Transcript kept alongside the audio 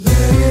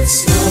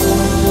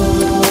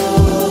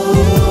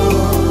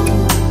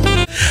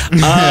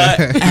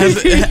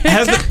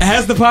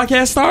Has the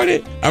podcast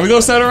started? Are we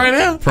gonna start it right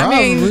now?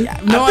 Probably.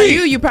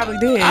 Knowing you probably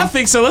did. I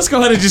think so. Let's go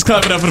ahead and just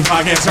clap it up for the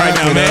podcast right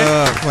now,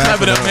 man.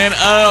 Clap it up, man.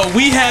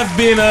 We have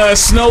been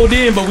snowed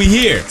in, but we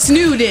here.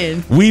 Snowed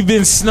in. We've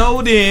been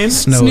snowed in.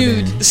 Snowed.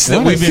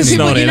 We've been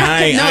snowed in.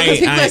 Because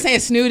people are saying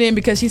snowed in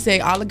because she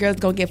said all the girls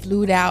gonna get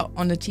flued out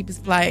on the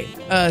cheapest flight,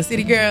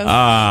 City Girls.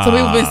 So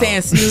we've been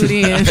saying snowed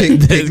in.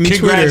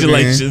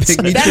 Congratulations.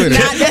 That's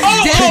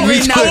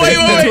definitely not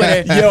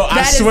Twitter. Yo,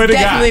 I swear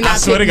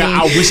to God,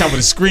 I wish I would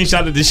have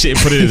screenshotted this shit and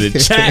put it in the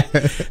chat.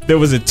 There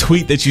was a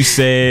tweet that you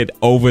said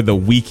over the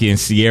weekend,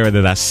 Sierra,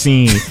 that I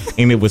seen,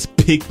 and it was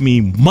Pick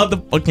Me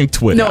motherfucking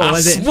Twitter. No, I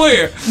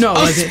swear it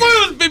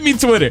was Pick Me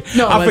Twitter.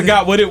 No, I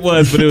forgot what it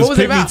was, but it was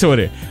Pick Me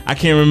Twitter. I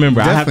can't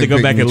remember. I have to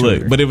go back and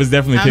look, but it was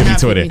definitely Pick Me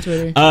Twitter.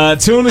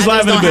 Tune is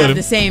live in the building. Have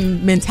the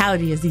same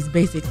mentality as these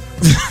basic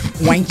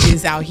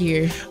wankies out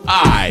here.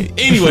 All right.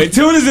 Anyway,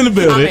 Tune is in the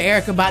building. I'm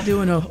Erica about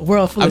doing a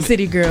world full of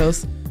city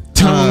girls.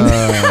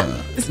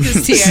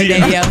 Sierra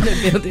Danielle in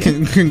the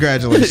building.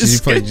 Congratulations, you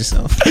played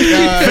yourself.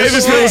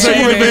 Famous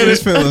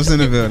Phillips in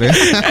the building.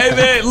 Hey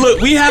man, look,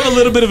 we have a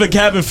little bit of a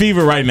cabin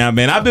fever right now,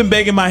 man. I've been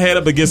banging my head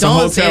up against a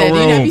hotel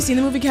room. Have you seen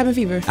the movie Cabin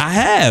Fever? I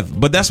have,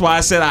 but that's why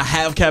I said I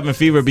have cabin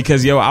fever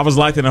because I was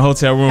locked in a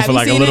hotel room for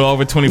like a little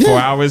over 24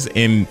 hours,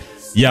 and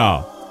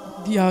y'all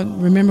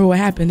remember what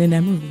happened in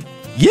that movie?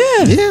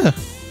 Yeah.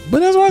 But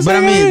that's why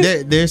I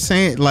mean, they're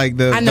saying like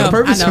the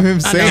purpose of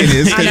him saying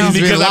this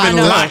because I've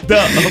been locked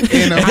up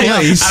in a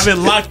place. I've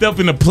been locked up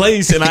in a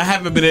place and I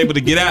haven't been able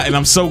to get out, and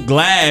I'm so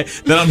glad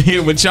that I'm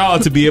here with y'all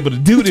to be able to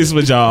do this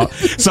with y'all.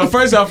 So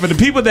first off, for the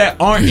people that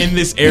aren't in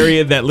this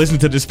area that listen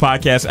to this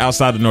podcast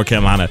outside of North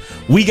Carolina,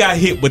 we got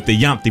hit with the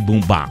Yamty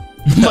Boom Bop.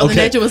 Mother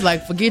Nature was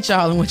like, forget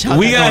y'all and what y'all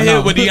we got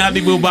hit with the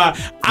Yamty Boom Bop.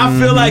 I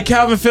feel like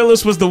Calvin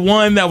Phillips was the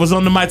one that was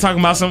on the mic talking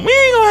about something. We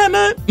ain't gonna have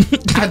nothing.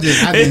 I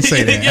didn't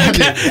say that.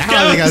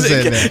 I don't think I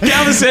said that.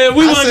 Calvin said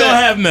we wasn't gonna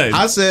have nothing.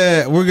 I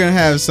said we're gonna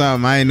have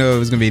something. I didn't know it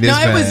was gonna be this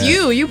bad. No, it was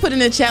you. You put in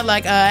the chat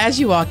like, as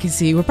you all can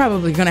see, we're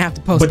probably gonna have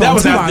to postpone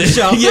tomorrow's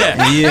show.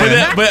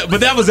 Yeah. But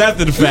that was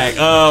after the fact.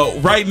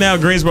 Right now,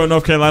 Greensboro,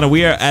 North Carolina,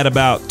 we are at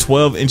about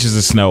 12 inches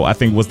of snow, I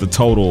think was the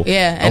total.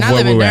 Yeah, and I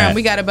live in Durham.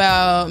 We got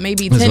about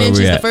maybe 10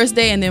 inches the first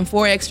day and then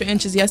 4 extra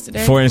inches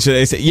yesterday. 4 inches.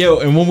 They said,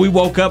 and when we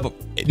woke up,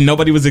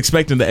 nobody was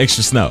expecting the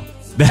extra snow.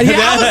 I was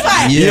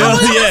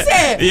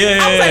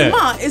like,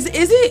 Mom, is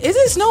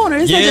it snowing or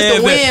is that just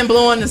the wind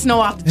blowing the snow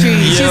off the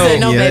tree? She said,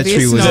 no, baby,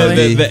 it's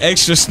snowing. The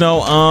extra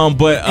snow,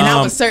 but and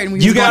I was certain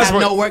we were gonna have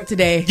no work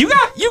today. You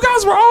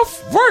guys were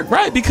off work,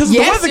 right? Because of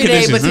the weather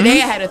conditions. But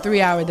today I had a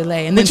 3-hour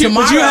delay, and then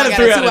tomorrow I got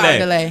a 2-hour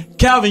delay.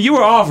 Calvin, you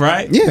were off,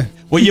 right? Yeah.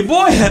 Well, your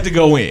boy had to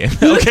go in,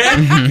 okay?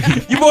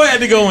 Your boy had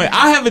to go in.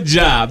 I have a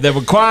job that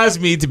requires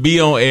me to be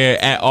on air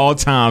at all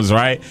times,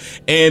 right?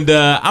 And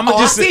I'm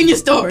I've seen your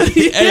story.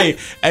 hey,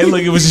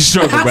 look, it was a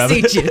struggle, brother.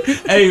 I've seen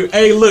you.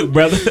 Hey, look,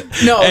 brother.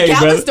 No,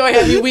 Calvin's story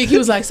had me weak. He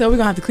was like, so we're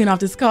going to have to clean off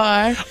this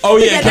car. Oh,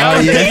 yeah.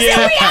 We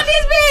have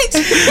this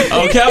bitch.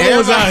 Oh, Calvin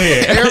was out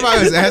here. Everybody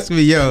was asking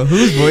me, yo,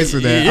 whose voice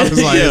was that? I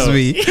was like, it's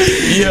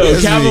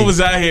me. Calvin was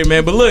out here,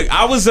 man. But look,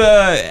 I was,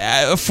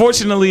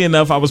 fortunately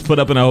enough, I was put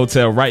up in a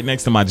hotel right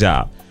next to my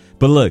job.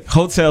 But look,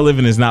 hotel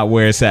living is not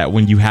where it's at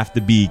when you have to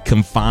be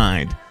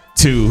confined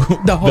to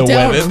the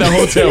hotel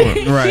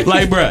room. Right.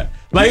 Like, bruh.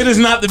 Like, it is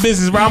not the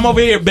business, bro. I'm over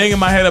here banging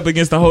my head up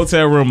against the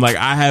hotel room. Like,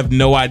 I have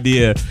no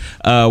idea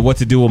what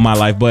to do with my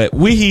life. But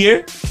we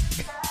here.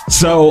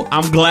 So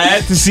I'm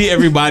glad to see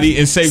everybody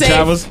in safe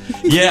travels.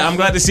 Yeah, I'm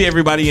glad to see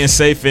everybody in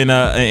safe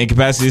and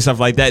capacity and stuff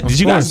like that. Did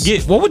you guys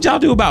what would y'all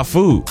do about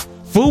food?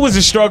 Food was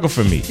a struggle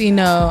for me. You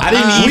know, I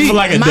didn't eat for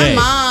like a day.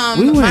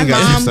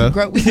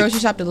 We grocery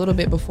shopped a little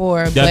bit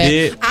before,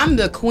 but I'm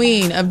the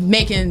queen of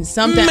making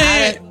something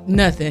out of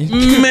nothing.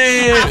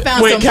 Man, I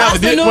found some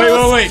pasta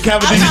noodles. Wait,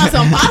 Calvin. I found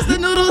some pasta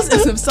noodles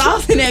and some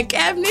sauce in that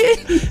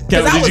cabinet.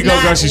 Calvin, did you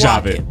go grocery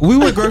shopping? We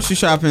went grocery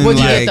shopping.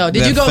 What'd you get though?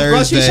 Did you go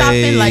grocery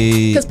shopping? Like,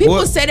 because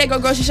people say they go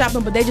grocery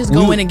shopping, but they just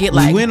go in and get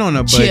like. We went on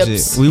a budget.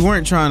 Chips. We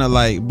weren't trying to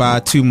like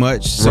buy too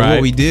much. So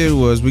what we did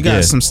was we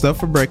got some stuff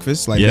for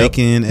breakfast, like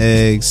bacon,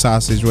 eggs,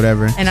 sausage,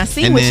 whatever. And I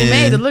seen what you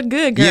made. It looked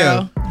good, girl.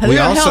 Yeah. We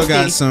also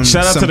got some.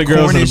 Shout out to the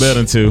girls in the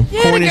building too.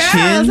 Yeah, Cornish the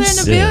girls are in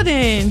the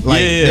building.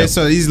 Like,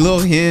 so these little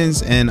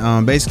hens,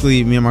 and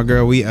basically me and my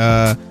girl, we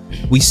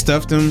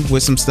stuffed them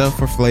with some stuff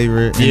for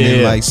flavor, and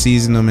then like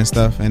seasoned them and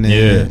stuff, and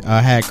then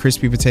had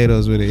crispy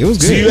potatoes with it. It was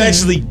good. So you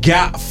actually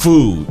got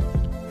food.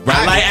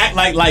 Right,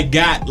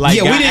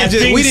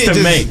 we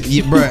didn't make.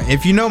 Bruh,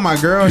 if you know my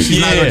girl,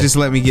 she's not gonna just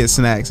let me get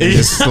snacks and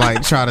just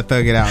like try to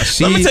thug it out.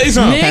 She let me tell you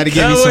something. Had to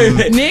give me some.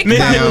 Nick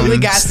probably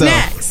got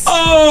snacks.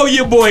 Oh,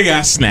 your boy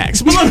got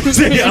snacks. But let me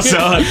tell you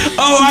something.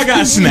 Oh, I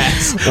got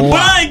snacks, but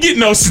I ain't getting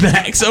no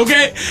snacks.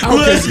 Okay,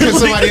 because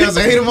somebody else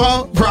ate them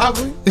all,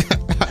 probably.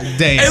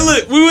 Damn. Hey,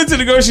 look, we went to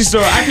the grocery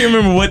store. I can't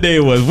remember what day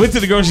it was. Went to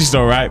the grocery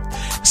store, right?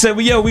 Said,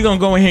 well, yo, we gonna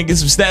go in here and get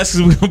some snacks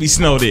because we're gonna be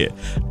snowed in.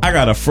 I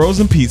got a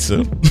frozen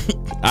pizza.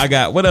 I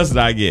got, what else did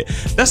I get?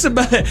 That's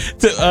about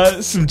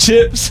it. Some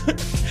chips.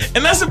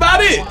 And that's about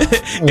it.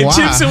 And Why?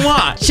 chips and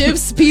wine.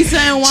 Chips, pizza,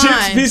 and wine.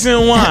 Chips, pizza,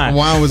 and wine.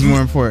 Wine was more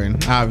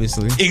important,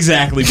 obviously.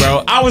 Exactly,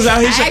 bro. I was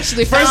out here. I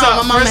actually found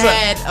my mama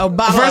had a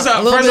bottle,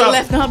 a little bit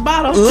left in her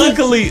bottle.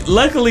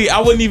 Luckily, I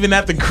wasn't even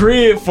at the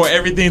crib for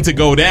everything to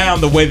go down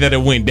the way that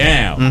it went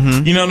down.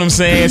 Mm-hmm. You know what I'm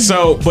saying?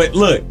 So, but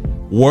look,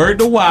 word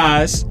to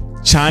wise,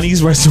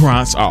 Chinese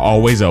restaurants are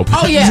always open.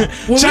 Oh yeah,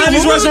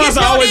 Chinese restaurants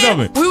are always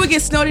open. We would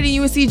get snowed in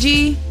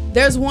UNCG.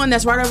 There's one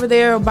that's right over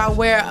there about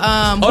where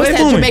what's that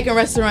booming. Jamaican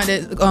restaurant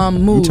that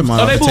moved?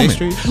 They booming.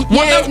 Street?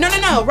 Yeah,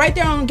 no, right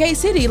there on Gate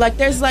City. Like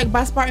there's like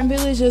by Spartan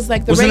Village, there's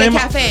like the What's the Reggae name?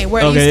 Cafe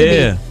where it Okay, used to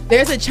yeah. be.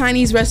 There's a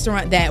Chinese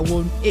restaurant that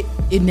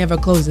it never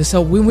closes.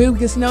 So when we would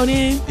get snowed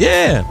in,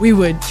 Yeah. we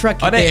would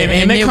truck it there.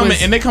 And they it come was-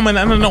 in, and they come in.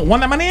 I don't know. One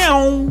time, wow. they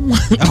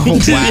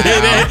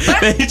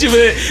hit you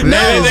with it.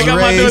 They come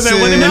out doing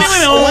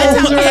that.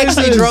 One time we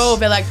actually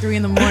drove at like 3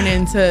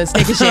 a.m. to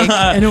Steak and Shake,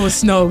 and it was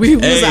snow. We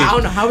was like, I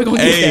don't know how we gonna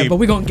get there, but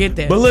we gonna get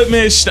there. But look,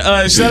 man, shut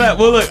up.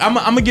 Well, look, I'm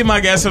gonna get my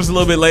gas ups a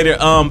little bit later.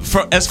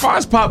 As far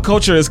as pop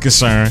culture is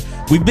concerned,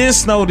 we've been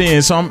snowed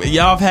in, so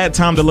y'all have had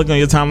time to look on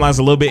your timelines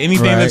a little bit.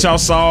 Anything that y'all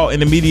saw in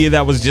the media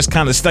that was just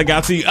kind of stuck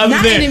out to you,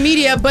 Not in the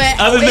media, but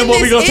other than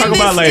what we're gonna talk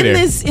about later.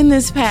 In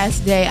this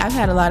past day, I've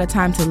had a lot of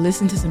time to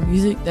listen to some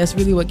music. That's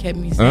really what kept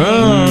me sane.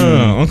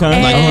 Oh,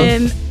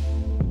 okay.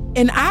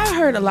 And I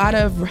heard a lot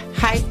of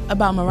hype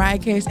about Mariah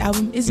Carey's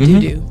album. It's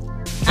doo-doo.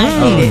 I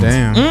hate it.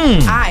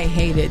 Damn. I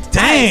hate it. I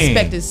Dang.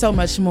 expected so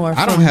much more.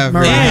 I don't from have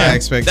very Mariah. high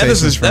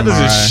expectations. That is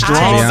a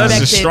strong.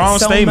 That's a strong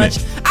so statement.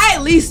 much. I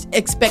at least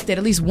expected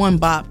at least one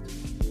bop.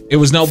 It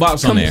was no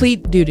bops on there.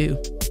 Complete doo-doo.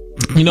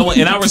 You know what?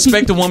 And I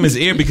respect the woman's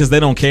ear because they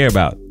don't care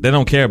about it. They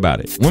don't care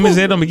about it. Women's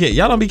ear don't be caring.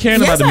 Y'all don't be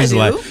caring about the music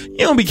I do. like you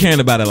don't be caring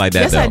about it like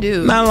that. Yes, though. I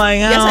do. Not like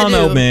Yes, I don't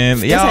know, man.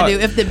 Y'all, Yes, I do.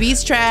 If the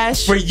beat's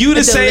trash, For you to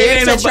if the say it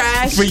lyrics ain't are a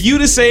trash, for you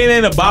to say it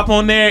ain't a bop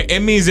on there,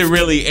 it means it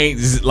really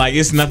ain't like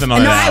it's nothing on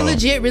no, that I album.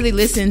 legit really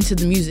listen to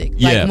the music.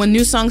 Like Yeah. when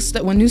new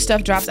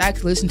stuff drops, I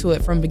actually listen to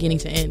it from beginning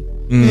to end.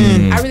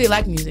 Mm. I really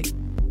like music.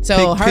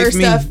 So her pick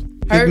me. stuff,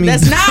 Pick me.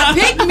 that's not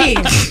pick me.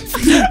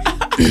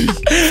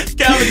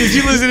 Calvin, did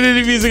you listen to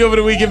any music over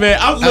the weekend, man?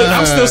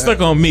 I'm still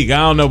stuck on Meek. I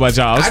don't know about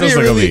y'all. I'm I still didn't stuck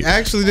on really Meek.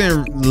 actually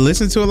didn't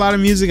listen to a lot of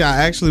music. I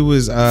actually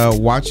was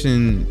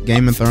watching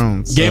Game of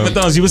Thrones. Game of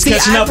Thrones. You was See,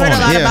 catching I've up heard on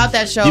a lot it. Yeah. about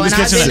that show, You was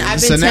and I've catching been, up.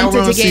 I've So been now we're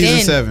tempted on to get season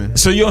in. 7.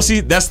 So you'll see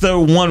that's the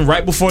one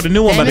right before the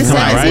new one And about to it's come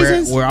out, seven right?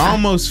 seasons? We're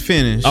almost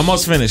finished.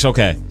 Almost finished.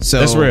 Okay, So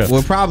that's real.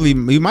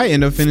 we might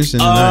end up finishing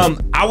tonight.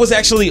 I was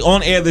actually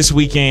on air this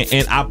weekend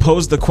and I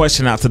posed the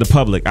question out to the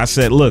public. I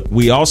said, look,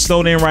 we all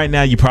snowed in right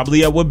now. You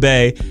probably up with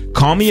Bay.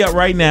 Call me up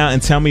right now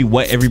and tell me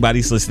what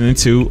everybody's listening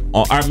to.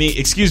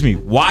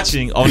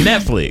 Watching on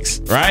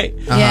Netflix, right?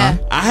 Yeah.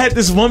 I had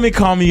this woman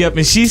call me up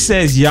and she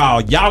says,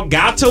 y'all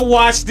got to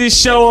watch this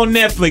show on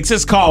Netflix.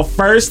 It's called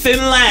First and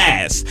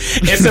Last.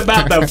 It's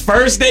about the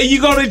first day you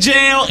go to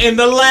jail and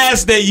the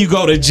last day you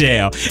go to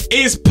jail.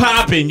 It's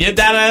popping. Yeah,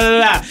 da da da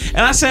da. And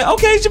I said,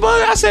 okay,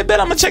 Jabbar. I said,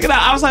 bet I'm gonna check it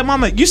out. I was like,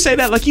 Mama, you say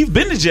that like you've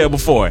been to jail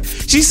before.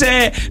 She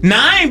said, nah,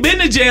 I ain't been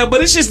to jail,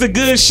 but it's just a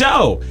good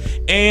show.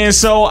 And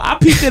so I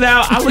peeked it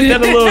out. I looked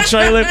at a little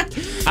trailer.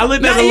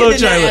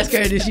 Ask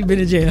her, did she been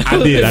in jail? I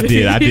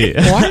did.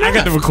 I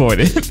got to record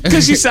it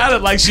because she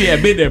sounded like she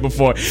had been there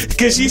before.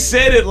 Because she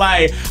said it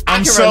like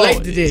I can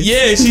relate to this.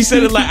 Yeah, she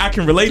said it like I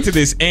can relate to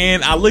this,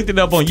 and I looked it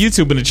up on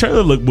YouTube, and the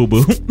trailer looked boo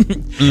boo.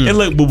 It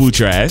looked boo boo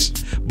trash.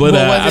 But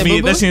I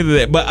mean, that's the end of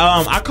that. But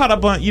I caught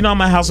up on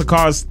I'm a House of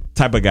Cards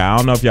type of guy. I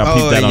don't know if y'all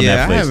peeped that on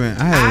Netflix.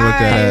 I haven't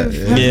looked at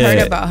that. I've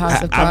heard about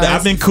House of Cards.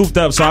 I've been cooped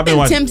up, so I've been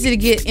watching. tempted to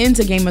get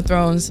into Game of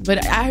Thrones,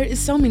 but I heard it's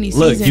so many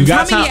seasons. Look, you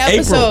got how many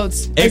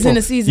episodes is in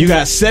a season? You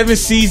got 7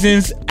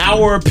 seasons,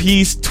 hour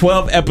apiece,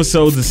 12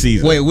 episodes a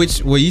season. Wait,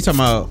 what you talking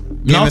about?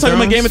 I'm talking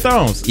about Game of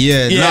Thrones.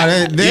 Yeah,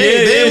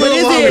 they're a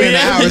little longer than an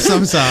hour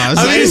sometimes.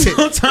 I mean,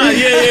 sometimes,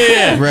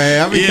 yeah. Right,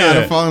 I be kind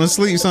of falling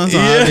asleep sometimes.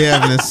 I be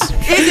having this.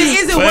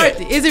 Is it worth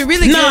it? Is it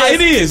really good? No,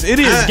 it is.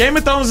 Game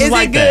of Thrones is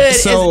like it good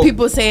that. as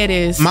people say it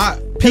is?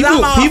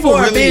 People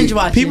really binge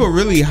watching. People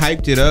really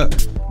hyped it up,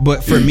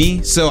 but for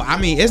me, so I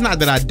mean, it's not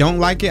that I don't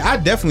like it. I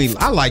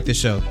like the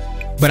show,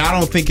 but I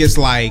don't think it's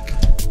like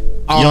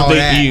You don't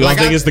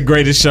think it's the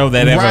greatest show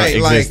that ever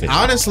existed? Like,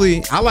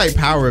 honestly, I like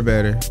Power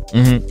better.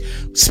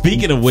 Mm-hmm.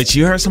 Speaking of which,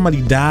 you heard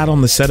somebody died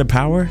on the set of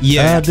Power?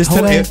 Yeah,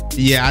 today?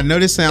 Yeah, I know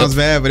this sounds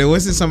bad, but it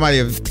wasn't somebody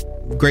of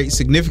great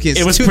significance.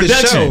 It was to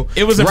production. The show.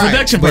 It was a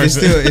production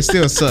person. But it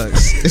still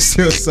sucks. It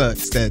still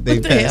sucks that they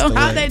passed away.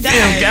 How'd they die?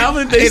 Damn,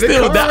 Calvin, they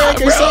still died,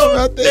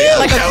 bro.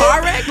 Like a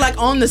car wreck, like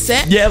on the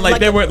set. Yeah, like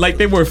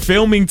they were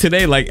filming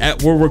today.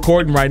 We're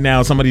recording right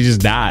now. Somebody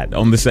just died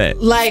on the set.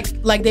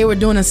 Like they were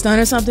doing a stunt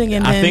or something,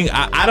 and then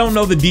I don't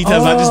know the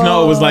details. I just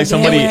know it was like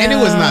somebody. And it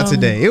was not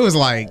today. It was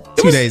like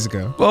 2 days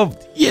ago. Well,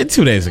 yeah,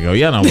 2 days ago.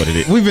 Y'all know what it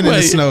is. We've been in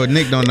the snow.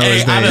 Nick don't know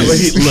his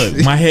days.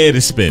 Look, my head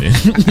is spinning.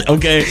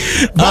 Okay.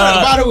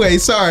 By the way,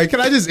 sorry.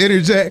 Can I just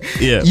interject?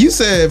 Yeah. You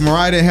said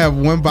Mariah didn't have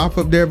one bop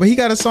up there, but he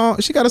got a song.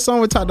 She got a song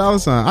with Ty Dolla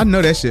 $ign. I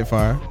know that shit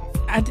fire.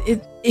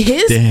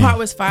 His Damn. part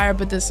was fire,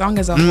 but the song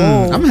as a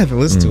whole, I'm gonna have to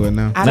listen to it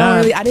now.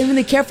 I didn't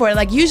really care for it.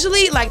 Like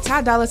usually, like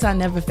Ty Dolla $ign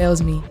never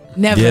fails me,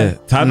 never. Yeah,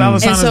 Ty Dolla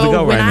 $ign And is so the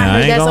go when right I now. I heard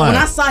ain't that gonna song, when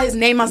lie. I saw his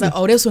name, I was like,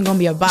 oh, this one gonna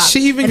be a bop.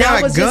 She even and got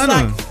I was just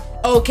Gunna.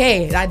 like,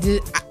 okay,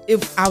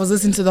 I was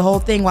listening to the whole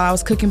thing while I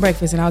was cooking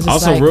breakfast, and I was just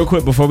Also, like, real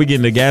quick before we get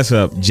into Gas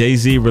Up,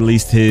 Jay-Z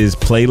released his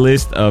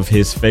playlist of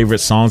his favorite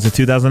songs in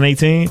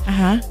 2018,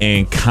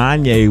 and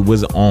Kanye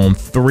was on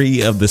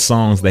 3 of the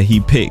songs that he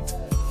picked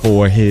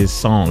for his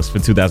songs for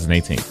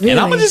 2018. Really? And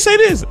I'm gonna just say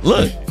this: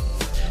 look,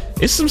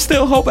 it's some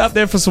still hope out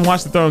there for some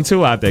Watch the Throne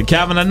 2 out there.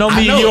 Calvin, I know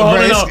me and you are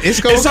holding on. It's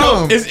gonna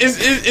come.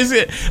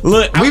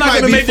 Look, I'm We not might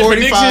gonna be make the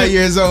 45 prediction.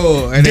 years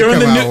old and During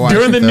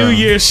the New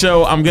Year. Year's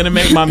show, I'm gonna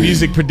make my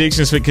music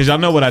predictions because y'all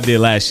know what I did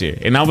last year,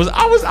 and I was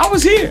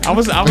here. I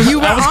was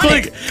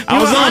clicking. I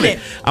was on it.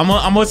 I'm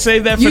gonna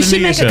save that for you the should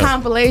New Year's make a show.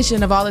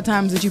 compilation of all the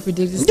times that you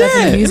predicted stuff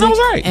Yeah, in the music, and I was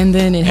right. and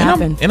then it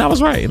happened. And I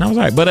was right.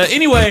 But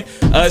anyway,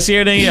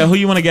 Sierra Danielle, who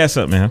you want to gas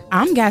up, man?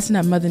 I'm gassing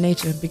up Mother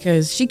Nature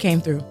because she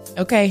came through.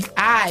 Okay,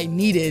 I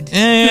needed the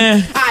I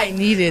rest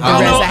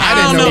of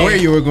I didn't know where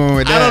you were going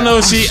with that. I don't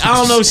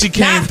know if she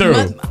came Not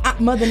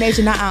through. Mother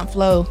Nature, not Aunt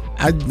Flo.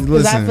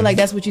 Because I feel like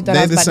that's what you thought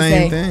I was about to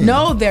say. Thing.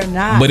 No, they're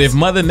not. But if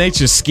Mother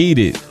Nature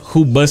skeeted,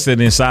 who busted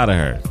inside of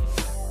her?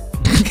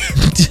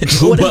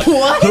 What?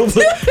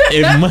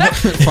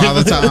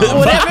 Father Time.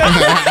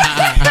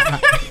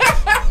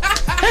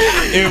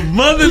 If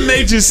Mother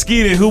Nature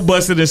skeeted, who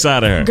busted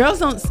inside of her? Girls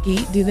don't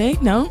skeet, do they?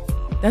 No.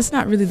 That's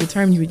not really the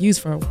term you would use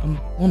for a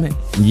woman.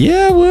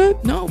 Yeah,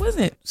 what? No, it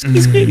wasn't.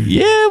 Skeet.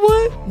 Yeah,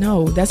 what?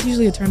 No, that's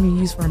usually a term you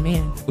use for a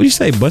man. What do you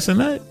say, busting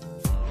nut?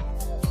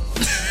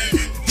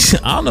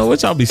 I don't know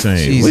what y'all be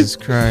saying. Jesus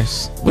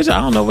Christ. I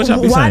don't know what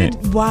y'all be saying.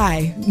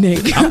 Why,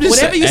 Nick? I'm just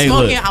Whatever saying- you hey,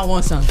 smoking, look. I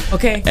want some.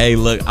 Okay. Hey,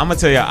 look, I'm gonna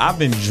tell y'all, I've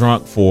been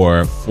drunk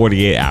for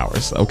 48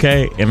 hours,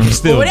 okay, and I'm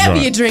still Whatever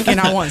drunk. you're drinking,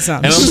 I want some.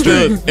 And I'm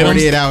still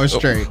 48 hours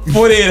straight.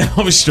 48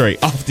 hours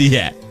straight off the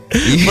yak.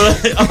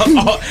 But,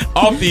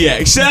 off the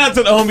yak. Shout out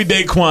to the homie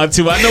Daquan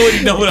too. I know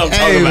what what I'm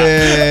talking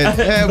Hey, about. man.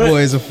 That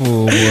boy's a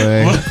fool, boy.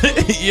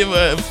 Yeah,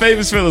 but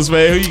famous Phillips,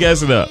 man. Who you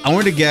gassing up? I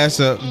wanted to gas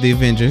up the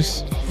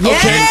Avengers.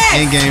 Yes!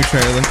 Endgame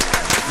trailer.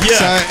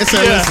 Yeah. So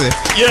listen.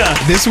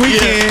 Yeah. This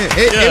weekend,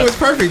 it was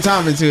perfect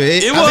timing to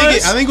it.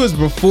 I think it was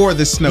before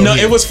the snow. No,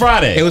 hit. it was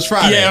Friday. It was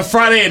Friday. Yeah,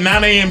 Friday at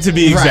 9 a.m. to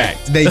be exact.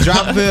 Right. They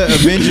dropped the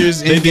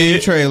Avengers They Endgame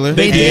did. trailer.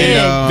 They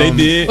did. They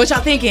did. What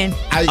y'all thinking?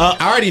 I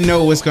already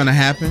know what's gonna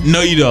happen. No,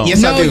 you don't. Yes,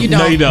 No, I do. you don't.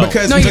 No, you don't.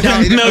 Because No, you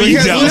don't. No, you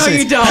don't. Listen, No,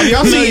 you don't. Have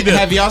y'all No, you seen? don't.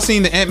 Have y'all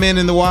seen the Ant-Man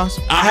and the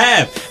Wasp? I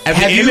have. At the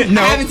Have you? end-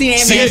 No. I haven't seen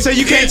Ant-Man. See, so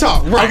you can't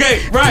talk. Right.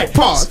 Okay, right.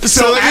 Pause.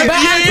 So, let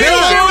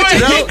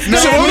me- No,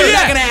 so where we it's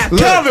not at? gonna happen.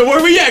 Calvin,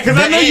 where we at? Because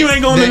I know you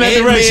ain't going in that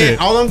Ant-Man, direction.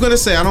 all I'm gonna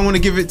say, I don't want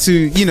to give it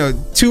to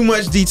too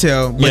much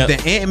detail, but Yep.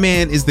 the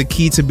Ant-Man is the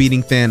key to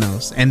beating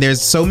Thanos, and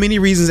there's so many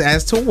reasons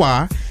as to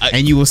why,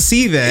 and you will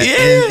see that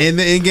Yeah. in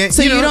the Endgame.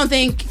 So you don't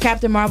think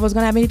Captain Marvel is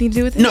gonna have anything to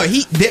do with it? No,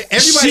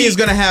 everybody is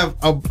gonna have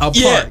a part.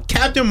 Yeah.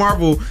 Captain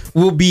Marvel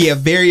will be a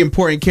very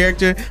important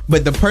character,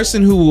 but the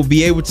person who will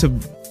be able to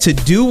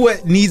do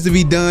what needs to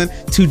be done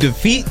to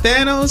defeat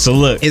Thanos So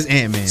look, is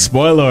Ant-Man.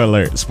 Spoiler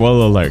alert,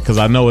 because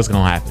I know what's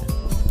gonna happen.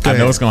 I know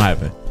ahead. what's gonna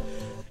happen.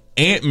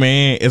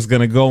 Ant-Man is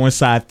gonna go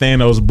inside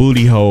Thanos'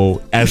 booty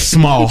hole as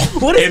small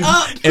What is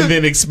up? and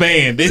then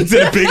expand into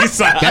the biggest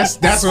size.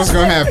 That's what's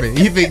gonna happen.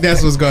 You think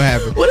that's what's gonna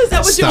happen? What is that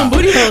with you Stop. and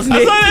booty holes, I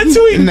Nick? saw that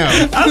tweet. No.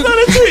 I saw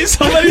that tweet.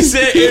 Somebody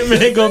said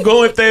Ant-Man gonna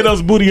go in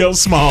Thanos' booty hole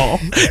small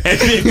and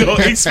then go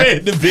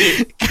expand the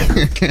big.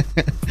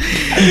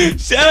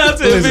 Shout out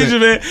to the Listen. Avenger,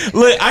 man.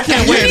 Look, I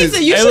can't wait.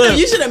 You Hey, look.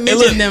 should have Hey, mentioned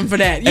look. them for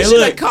that. You Hey, should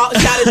look.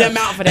 have shouted them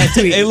out for that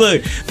tweet. Hey,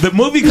 look, the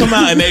movie come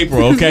out in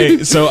April,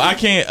 okay? So I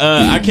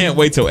can't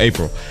wait till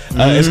April.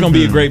 It's gonna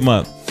be a great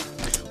month.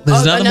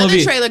 There's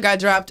another trailer got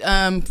dropped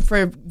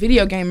for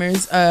video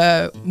gamers.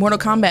 Mortal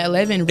Kombat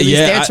 11 released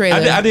their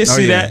trailer. I did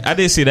see yeah. that. I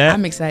did see that.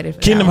 I'm excited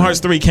for Kingdom that one. Hearts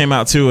 3 came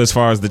out too, as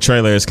far as the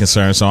trailer is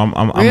concerned. So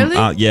I'm Really?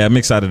 I'm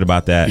excited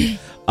about that.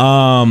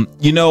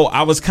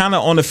 I was kind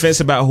of on the fence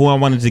about who I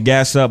wanted to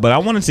gas up, but I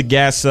wanted to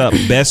gas up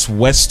Best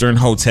Western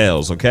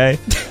Hotels. Okay.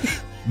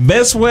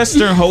 Best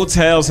Western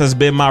Hotels has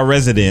been my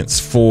residence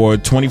for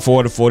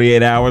 24 to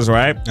 48 hours,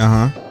 right?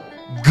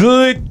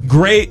 Good,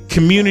 great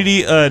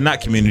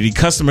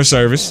customer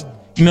service.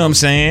 You know what I'm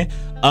saying?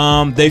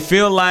 They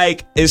feel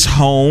like it's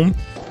home,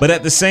 but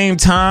at the same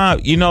time,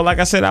 like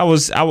I said, I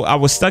was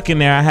stuck in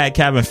there. I had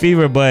cabin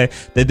fever, but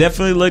they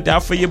definitely looked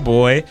out for your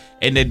boy,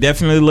 and they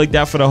definitely looked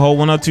out for the whole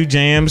 102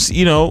 Jams,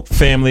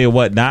 family or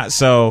whatnot.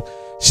 So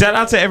shout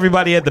out to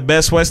everybody at the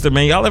Best Western,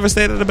 man. Y'all ever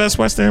stayed at the Best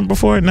Western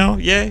before? No?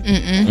 Yeah?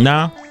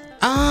 No?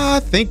 I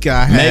think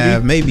I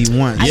have maybe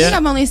once. I think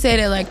I've only stayed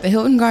at like the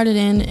Hilton Garden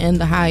Inn and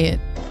the Hyatt.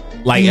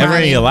 Like ever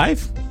in your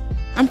life?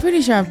 I'm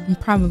pretty sure I've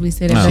probably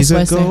stayed at No. Best She's a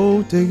Western.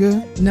 gold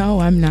digger. No,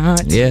 I'm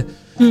not. Yeah.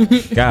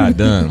 God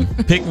done.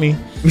 Pick me.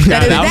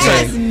 That I'm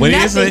has saying, when he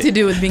nothing said- to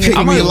do with being a Pick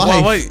I'm me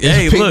like, life.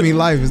 Hey, Pick look, me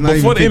life. It's not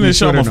before even the end of the Pick Me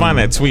show, I'm Twitter gonna find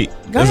no that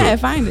tweet. Go ahead,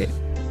 find it.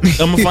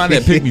 I'm gonna find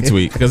that pick me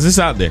tweet because it's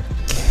out there.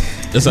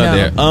 It's out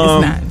there. It's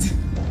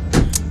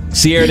not.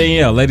 Sierra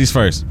Danielle, ladies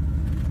first.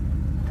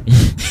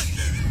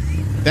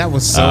 That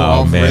was so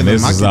off rhythm.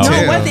 This is all. No,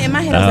 it wasn't in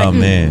my head. I was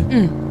like,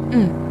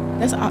 man.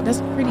 That's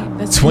pretty.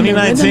 That's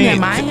 2019. in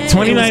my head,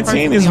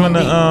 2019 is when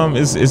the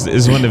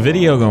is when the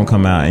video gonna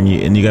come out, and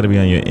you got to be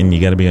on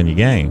your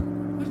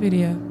game. What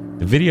video?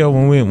 The video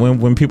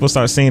when people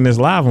start seeing this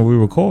live when we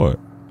record.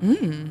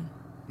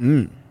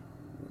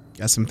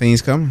 Got some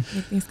things coming.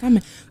 Things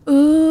coming.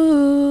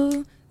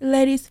 Ooh,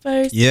 ladies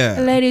first. Yeah.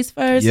 Ladies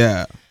first.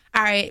 Yeah.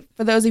 All right.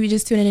 For those of you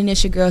just tuning in,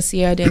 it's your girl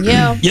Sierra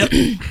Danielle.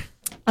 Yep.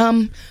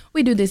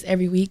 We do this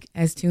every week,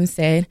 as Toon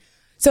said.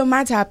 So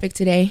my topic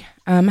today,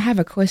 I have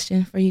a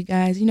question for you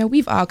guys. You know,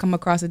 we've all come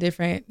across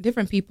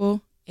different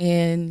people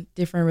in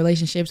different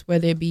relationships,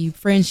 whether it be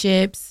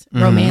friendships,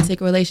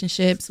 romantic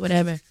relationships,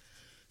 whatever.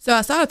 So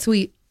I saw a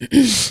tweet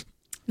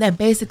that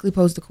basically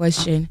posed the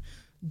question,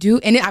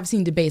 and I've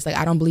seen debates, like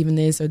I don't believe in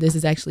this or this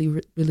is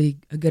actually really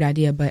a good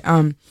idea, but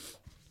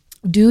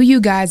do you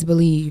guys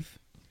believe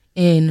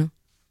in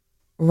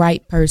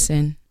right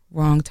person,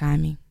 wrong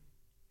timing?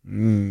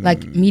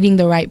 Like meeting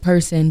the right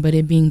person, but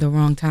it being the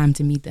wrong time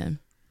to meet them.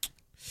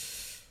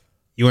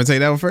 You want to take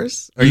that one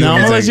first? Or no,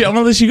 I'm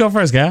gonna let you go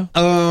first, Gal.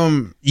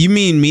 You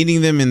mean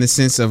meeting them in the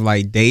sense of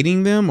like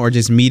dating them, or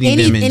just meeting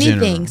them in anything?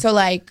 general? So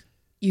like,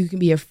 you can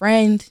be a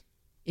friend.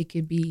 It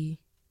could be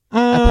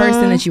a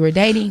person that you were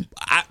dating.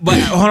 But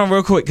hold on,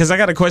 real quick, because I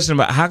got a question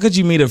about how could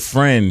you meet a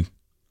friend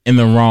in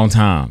the wrong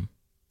time?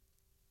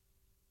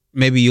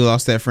 Maybe you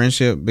lost that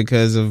friendship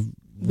because of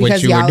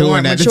what you were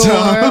doing at the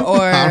time, or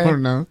I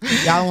don't know.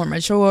 Y'all weren't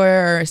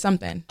mature or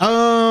something.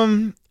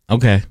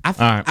 Okay. All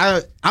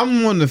right.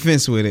 I'm on the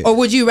fence with it. Or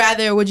would you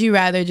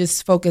rather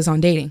just focus on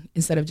dating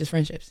instead of just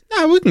friendships?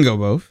 Nah, we can go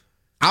both.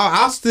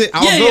 I'll start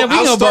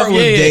with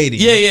dating.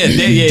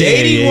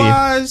 Dating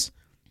wise,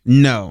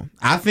 no.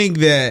 I think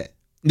that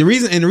the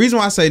reason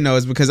why I say no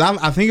is because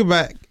I think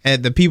about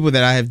at the people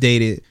that I have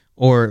dated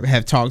or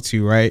have talked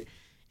to, right?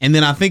 And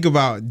then I think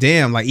about,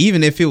 damn, like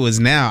even if it was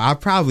now, I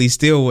probably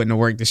still wouldn't have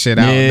worked the shit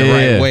out the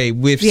right way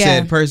with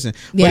said person.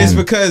 But it's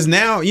because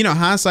now, you know,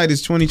 hindsight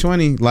is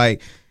 2020.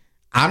 Like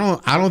I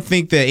don't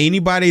think that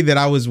anybody that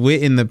I was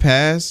with in the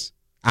past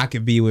I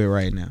could be with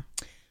right now.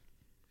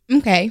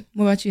 Okay,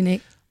 what about you,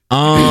 Nick?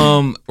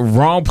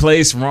 Wrong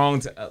place,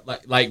 wrong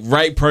like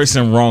right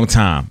person, wrong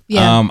time.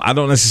 Yeah. I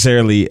don't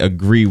necessarily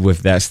agree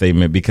with that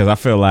statement because I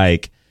feel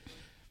like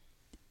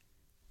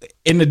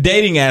in the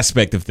dating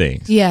aspect of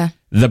things,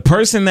 the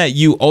person that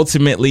you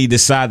ultimately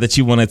decide that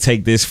you want to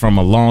take this from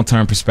a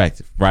long-term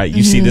perspective, right?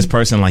 You see this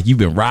person like you've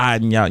been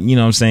riding, y'all, you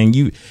know what I'm saying?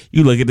 You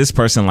look at this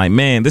person like,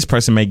 man, this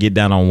person may get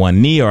down on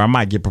one knee or I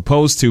might get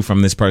proposed to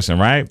from this person,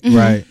 right?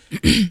 Right.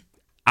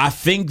 I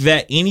think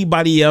that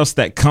anybody else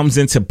that comes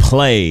into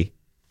play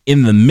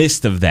in the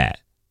midst of that,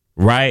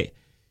 right,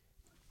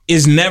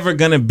 is never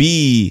going to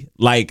be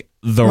like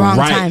the wrong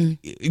right time.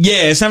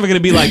 Yeah, it's never going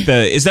to be like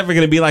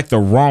the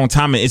wrong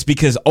time. It's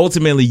because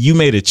ultimately you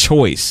made a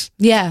choice.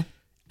 Yeah.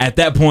 At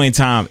that point in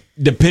time,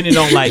 depending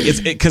on like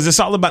because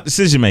it's all about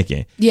decision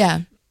making.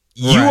 Yeah.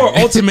 You are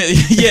ultimately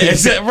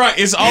right.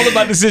 It's all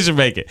about decision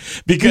making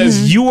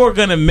because you are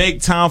gonna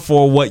make time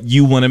for what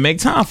you want to make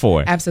time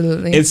for.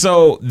 Absolutely. And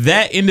so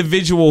that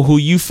individual who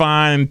you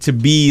find to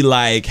be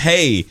like,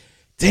 hey,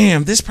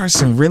 damn, this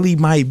person really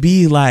might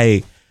be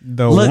like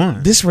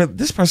one.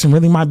 This person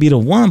really might be the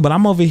one, but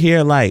I'm over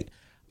here like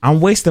I'm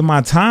wasting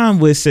my time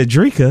with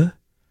Cedrica.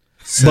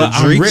 But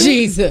I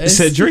really,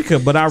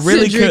 Cedrica, but I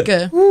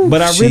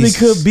really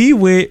could be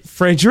with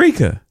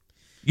Frederica.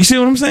 You see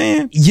what I'm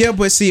saying? Yeah,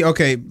 but see,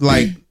 okay,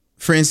 like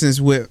for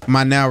instance, with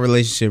my now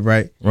relationship,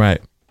 right?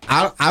 Right.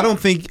 I don't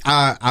think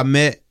I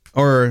met,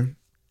 or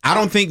I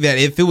don't think that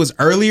if it was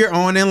earlier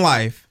on in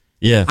life,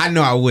 I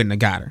know I wouldn't have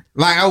got her.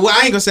 Like I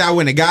ain't gonna say I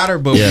wouldn't have got her,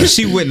 but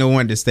she wouldn't have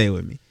wanted to stay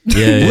with me. We'd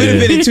have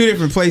been in two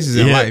different places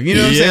in life. You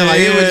know what I'm saying?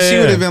 Like she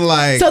would have been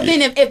like. So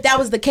then, if that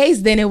was the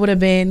case, then it would have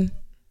been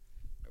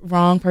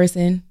wrong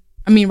person.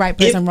 I mean, right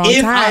person, wrong time.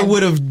 If I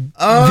would have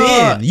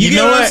been, you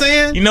know what I'm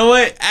saying? You know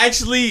what?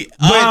 Actually,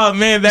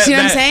 man, see what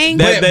I'm saying?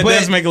 That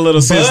does make a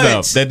little sense,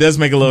 though. That does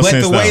make a little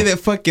sense, But the way that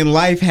fucking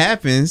life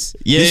happens,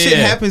 this shit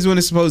happens when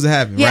it's supposed to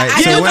happen, right? I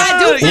do feel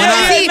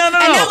and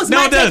that was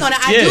my take on it.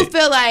 I do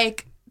feel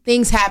like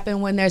things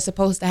happen when they're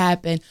supposed to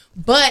happen.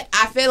 But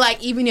I feel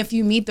like even if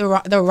you meet the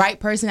right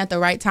person at the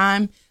right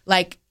time,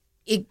 like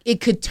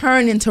it could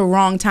turn into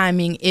wrong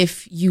timing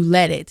if you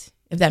let it.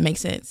 If that makes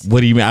sense. What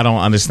do you mean? I don't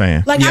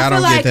understand. Like, I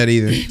don't get that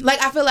either. Like,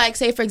 I feel like,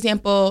 say, for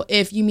example,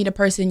 if you meet a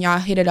person, y'all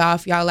hit it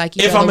off, y'all like,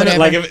 if I'm in a,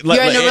 like, if, like,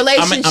 you're in a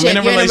relationship, I'm in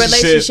a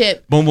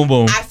relationship. Boom, boom,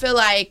 boom. I feel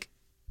like,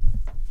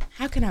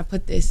 how can I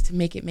put this to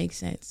make it make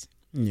sense?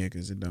 Yeah,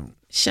 because it don't.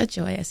 Shut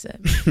your ass up.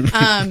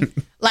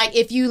 Like,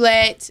 if you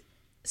let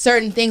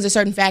certain things or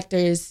certain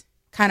factors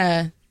kind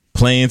of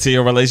play into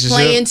your relationship,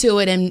 play into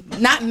it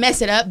and not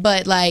mess it up,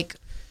 but like,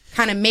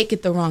 kind of make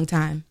it the wrong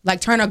time.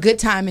 Like turn a good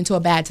time into a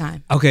bad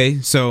time. Okay,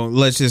 so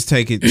let's just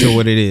take it to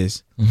what it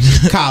is.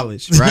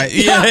 College, right?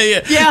 Yeah.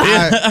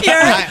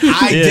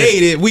 I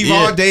dated. We've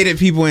all dated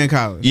people in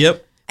college.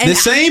 Yep. the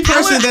same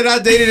person that I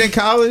dated in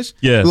college,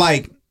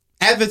 like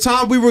at the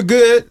time we were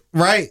good,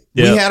 right?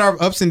 Yep. We had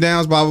our ups and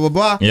downs, blah, blah,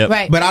 blah. Yep.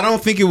 Right. But I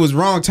don't think it was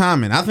wrong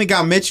timing. I think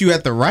I met you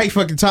at the right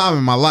fucking time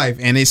in my life,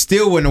 and it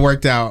still wouldn't have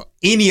worked out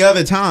any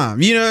other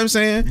time. You know what I'm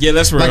saying? Yeah,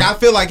 that's real. Like, I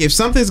feel like if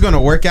something's going to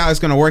work out,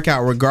 it's going to work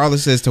out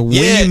regardless as to when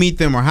you meet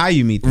them or how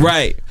you meet them.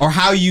 Right. Or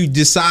how you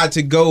decide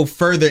to go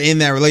further in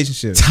that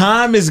relationship.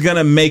 Time is going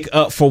to make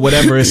up for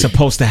whatever is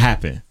supposed to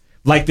happen.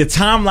 Like, the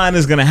timeline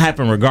is going to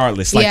happen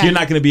regardless. Like, you're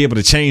not going to be able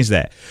to change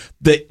that.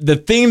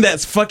 The thing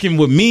that's fucking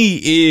with me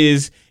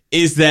is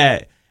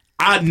that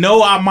I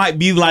know I might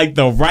be like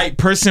the right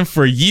person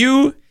for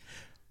you,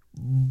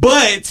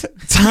 but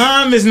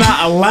time is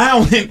not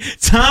allowing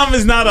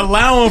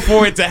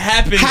for it to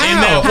happen in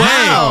that way.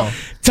 How?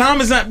 Time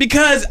is not,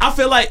 because I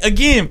feel like,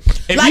 again,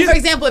 like, for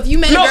example, if you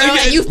met a girl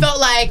and you felt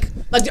like,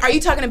 are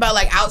you talking about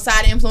like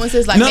outside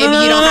influences? Like, maybe you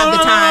don't have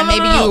the time,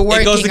 maybe you were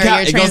working or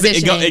you're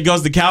transitioning. It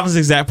goes to Calvin's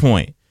exact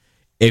point.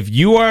 If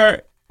you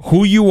are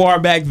who you are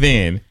back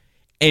then,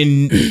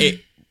 and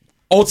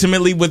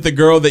ultimately with the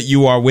girl that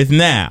you are with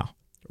now,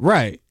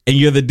 right, and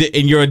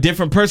you're a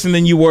different person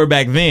than you were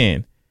back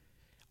then,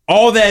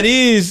 all that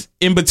is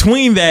in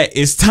between that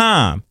is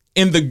time.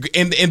 In the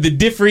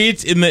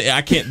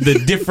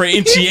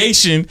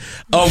differentiation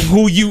of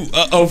who you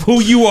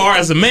are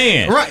as a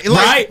man, right.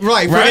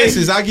 For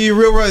instance, I'll give you a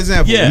real world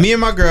example. Yeah. Me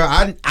and my girl,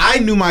 I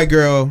knew my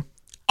girl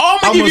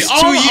almost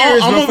 2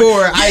 years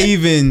before I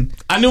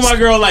knew my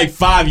girl like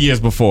 5 years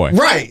before.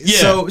 Right.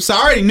 Yeah. So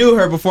I already knew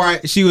her before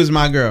she was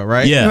my girl.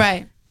 Right. Yeah.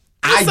 Right.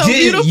 I did.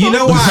 Beautiful. You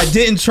know why I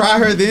didn't try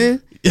her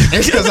then?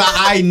 It's because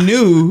I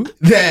knew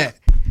that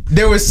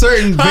there were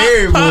certain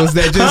variables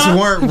that just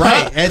weren't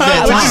right at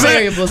that time.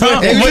 Variables.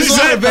 What'd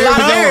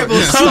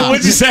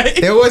you say?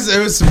 It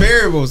was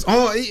variables.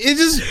 It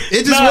just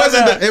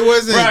wasn't. It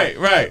wasn't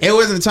right. It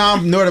wasn't the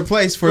time nor the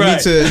place for me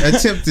to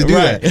attempt to do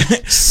that.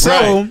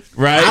 So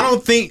I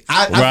don't think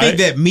I think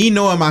that me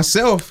knowing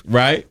myself,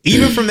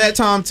 even from that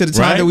time to the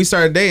time that we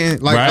started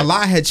dating, like a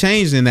lot had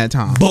changed in that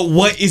time. But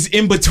what is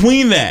in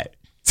between that?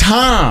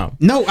 Time.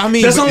 No, I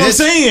mean that's all I'm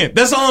saying.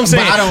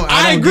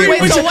 I agree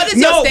with you. So what is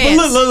your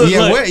stance? Look.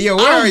 Where are you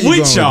going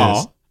with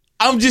this?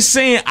 I'm just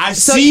saying I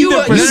see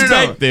the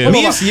perspective. No.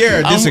 Me and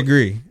Sierra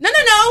disagree. No,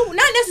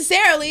 not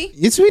necessarily.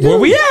 Yes, we do. Where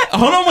we at?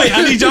 Hold on, wait.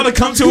 I need y'all to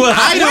come to us.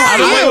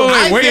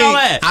 Where y'all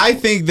at? I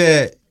think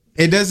that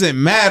it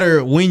doesn't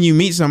matter when you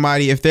meet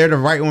somebody. If they're the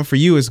right one for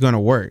you, it's going to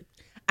work.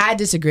 I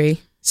disagree.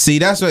 See,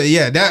 that's what.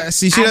 Yeah,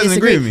 she doesn't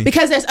agree with me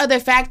because there's other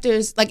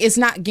factors. Like, it's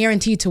not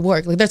guaranteed to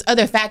work. Like, there's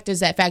other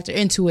factors that factor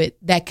into it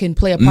that can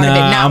play a part of it.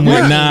 I'm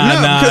with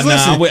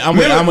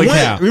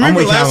Cal.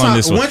 Remember last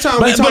time? One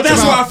time we talked about. But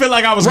that's where I feel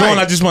like I was going.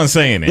 I just wasn't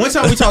saying it. One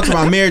time we talked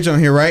about marriage on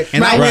here, right?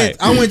 And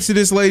I went to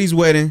this lady's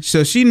wedding,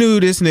 so she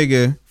knew this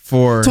nigga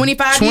for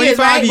 25 years,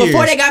 right?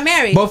 Before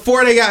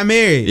they got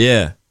married.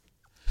 Yeah.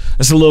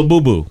 That's a little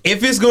boo boo.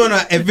 If it's gonna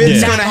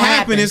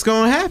happen, it's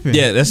gonna happen.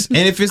 Yeah, and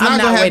if it's not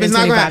gonna happen, it's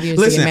not gonna happen.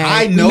 Listen,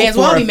 I know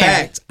for a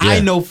fact.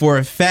 I know for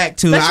a fact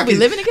too.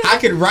 I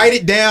could write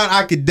it down.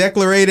 I could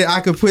declarate it.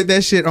 I could put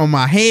that shit on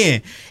my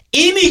hand.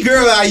 Any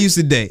girl that I used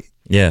to date,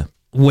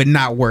 would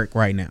not work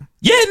right now.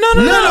 Yeah,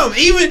 no.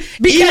 Even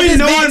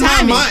knowing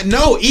my mind,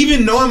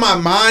 even knowing my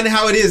mind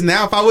how it is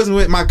now. If I wasn't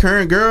with my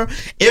current girl,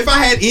 if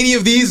I had any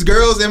of these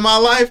girls in my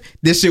life,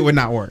 this shit would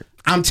not work.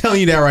 I'm telling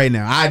you that right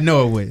now. I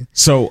know it would.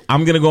 So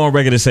I'm going to go on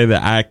record to say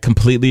that I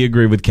completely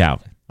agree with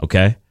Calvin.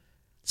 Okay?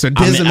 So it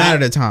doesn't matter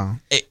the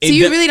time. So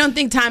you really don't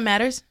think time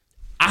matters?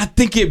 I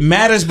think it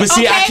matters, but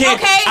see, I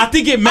can't. I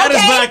think it matters,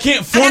 but I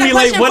can't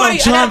formulate what I'm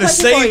trying to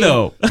say,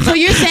 though. So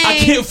you're saying I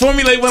can't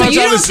formulate what I'm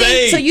trying to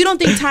say. So you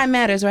don't think time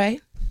matters, right?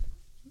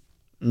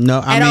 No,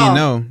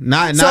 no,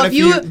 not if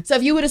you. So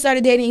if you would have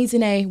started dating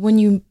Issane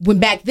when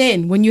back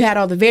then, when you had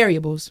all the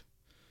variables.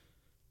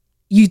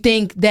 You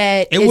think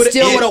that it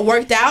still would have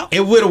worked out? It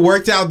would have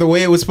worked out the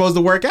way it was supposed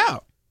to work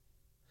out.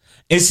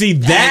 And see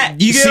that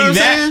you get what I'm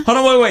saying? Hold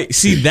on, wait.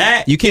 See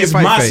that you can't is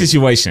my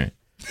situation.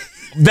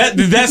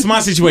 That's my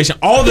situation.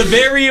 All the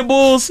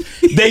variables,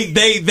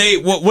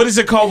 they what is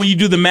it called when you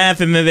do the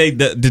math and then they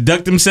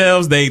deduct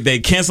themselves? They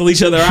cancel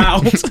each other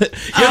out. You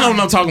know what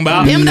I'm talking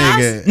about?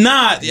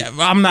 Nah,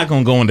 I'm not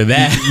gonna go into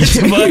that.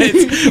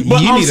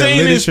 but I'm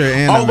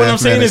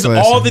saying is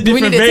all the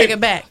different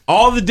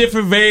all the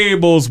different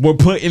variables were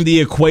put in the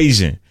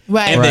equation,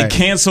 and they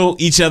cancel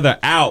each other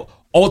out.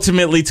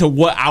 Ultimately, to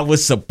what I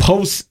was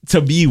supposed to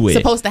be with,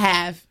 supposed to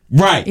have.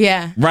 Right.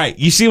 Yeah. Right.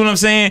 You see what I'm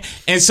saying?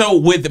 And so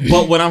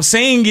but what I'm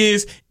saying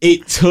is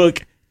it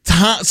took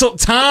time. So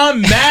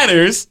time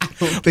matters,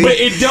 but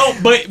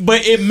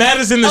it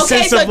matters in the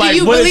sense of like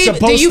what it's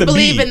supposed to be. Do you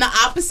believe in the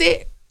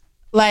opposite?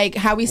 Like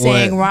how we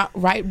saying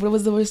right? What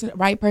was the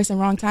right person,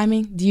 wrong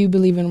timing? Do you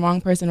believe in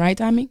wrong person, right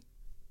timing?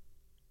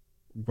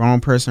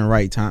 wrong person,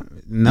 right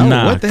time. No,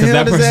 what the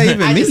hell does that even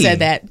mean? I just said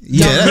that.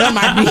 Yeah,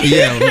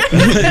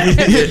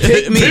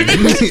 pick me.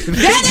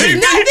 That has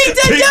nothing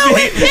to do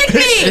with pick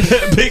me.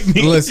 Pick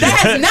me. Listen, that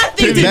has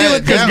nothing to do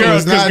with pick me.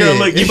 Girl,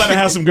 look, you about to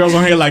have some girls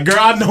on here like, girl,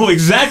 I know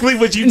exactly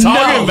what you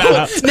talking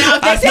about. Now,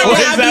 if they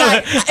said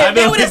that, if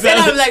they would have said,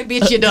 I'd be like,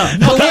 bitch, you're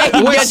dumb.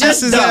 Okay, what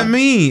sense does that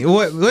mean?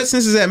 What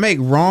sense does that make?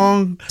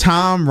 Wrong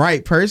time,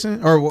 right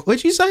person, or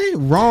what you say?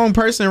 Wrong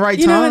person, right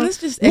time. Know, let's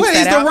just what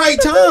is the right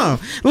time?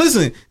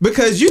 Listen,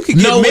 because you could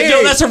get married.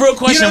 No, that's a real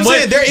question. You know what I'm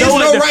saying? There is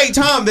no right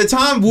time. The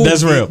time will.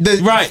 That's real.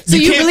 Right. So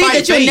you believe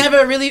that you'll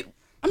never really.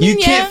 You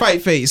can't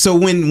fight fate. So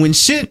when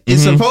shit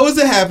is supposed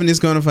to happen, it's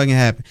gonna fucking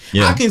happen.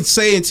 Yeah. I can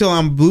say until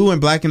I'm blue and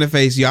black in the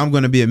face, yeah, I'm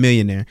gonna be a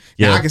millionaire.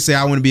 Yeah. Now, I can say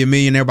I want to be a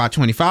millionaire by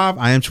 25.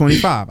 I am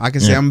 25. I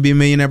can say I'm gonna be a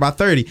millionaire by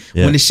 30.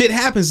 Yeah. When the shit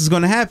happens, it's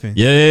gonna happen.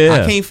 Yeah.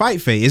 I can't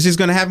fight fate. It's just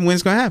gonna happen when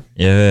it's gonna happen.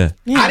 Yeah.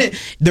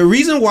 The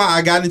reason why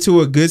I got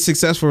into a good,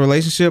 successful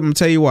relationship, I'm gonna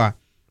tell you why.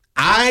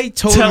 I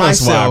told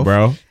myself, us why,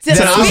 bro.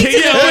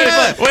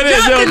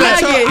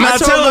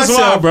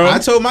 I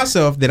told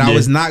myself that I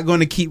was not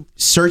going to keep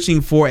searching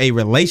for a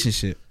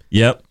relationship.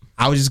 Yep.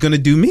 I was just going to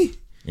do me.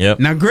 Yep.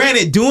 Now,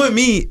 granted, doing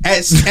me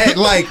at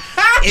like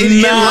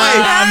in life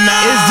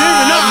is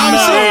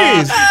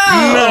different.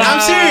 No, I'm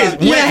serious.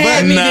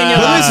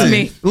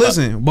 But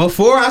listen.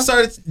 Before I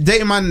started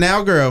dating my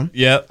now girl,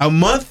 a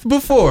month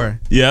before,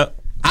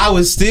 I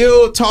was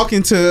still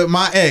talking to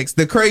my ex,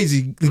 the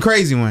crazy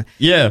one.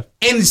 Yeah.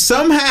 And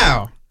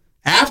somehow,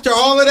 after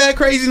all of that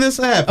craziness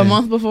happened, a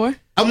month before,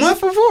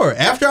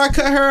 after I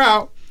cut her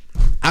out,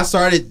 I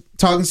started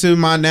talking to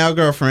my now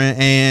girlfriend,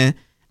 and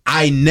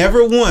I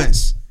never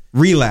once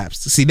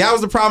relapsed. See, that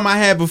was the problem I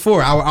had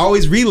before. I would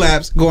always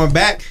relapse, going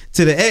back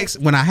to the ex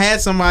when I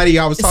had somebody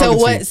I was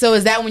talking to. So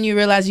is that when you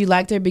realized you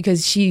liked her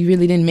because she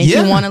really didn't make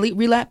you want to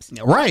relapse?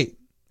 Right.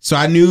 So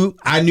I knew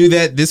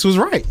that this was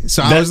right.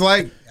 So I was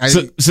like,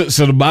 so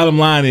the bottom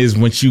line is,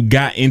 once you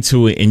got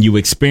into it and you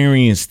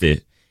experienced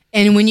it,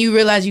 and when you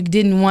realized you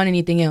didn't want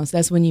anything else,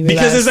 that's when you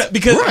realized.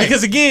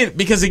 Because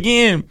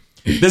again,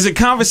 there's a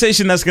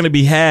conversation that's going to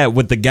be had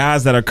with the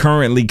guys that are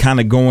currently kind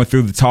of going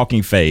through the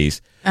talking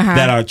phase,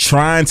 that are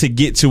trying to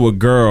get to a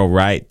girl,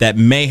 right? That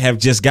may have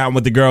just gotten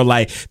with the girl,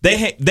 like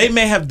they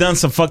may have done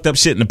some fucked up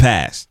shit in the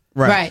past,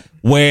 right?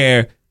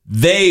 Where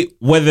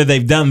whether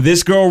they've done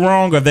this girl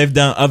wrong or they've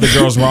done other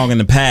girls wrong in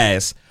the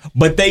past,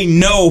 but they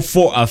know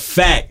for a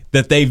fact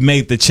that they've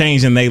made the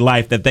change in their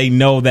life, that they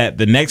know that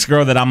the next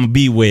girl that I'm gonna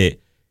be with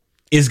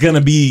is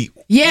gonna be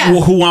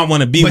who I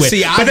want to be with.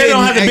 See, but they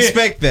don't have to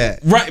expect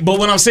that, right? But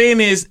what I'm saying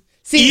is,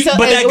 but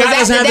that guy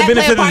doesn't have the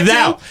benefit of the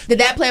doubt. Did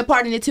that play a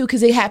part in it too?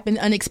 Because it happened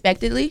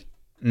unexpectedly.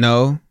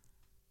 No.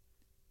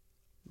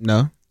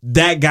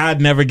 That guy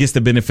never gets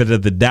the benefit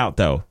of the doubt,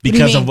 though,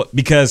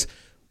 because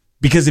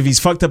if he's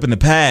fucked up in the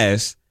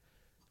past,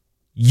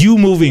 you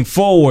moving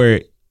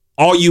forward,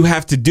 all you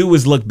have to do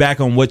is look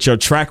back on what your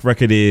track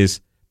record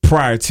is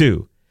prior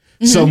to.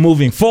 So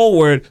moving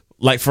forward,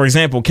 like for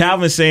example,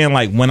 Calvin's saying,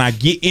 like, when I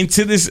get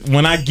into this,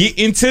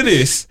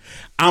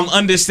 I'm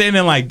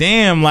understanding, like,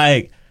 damn,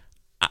 I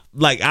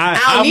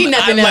don't need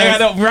nothing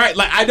else.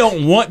 I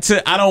don't want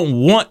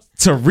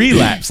to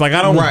relapse. Like,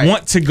 I don't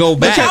want to go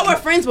back. But y'all were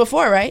friends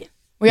before, right?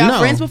 Were y'all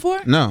friends before?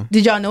 No.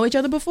 Did y'all know each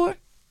other before?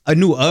 I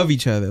knew of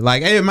each other.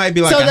 Like, it might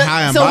be like a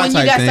high and so by when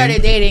type you guys thing.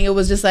 started dating, it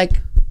was just like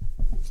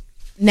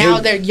now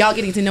y'all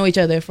getting to know each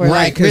other for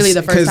like really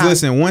the first time. Because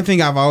listen, one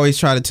thing I've always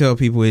tried to tell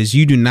people is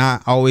you do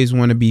not always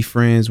want to be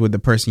friends with the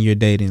person you're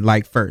dating.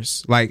 Like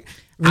first, like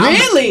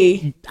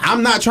really,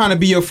 I'm not trying to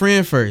be your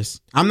friend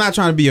first.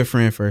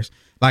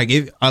 Like,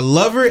 if a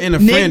lover and a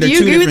friend are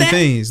two different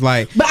things.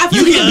 Like, but I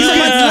feel you can be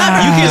someone's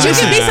lover. You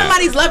can be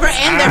somebody's lover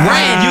and their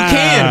friend. You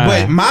can,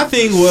 but my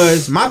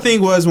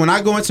thing was when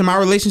I go into my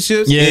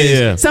relationships.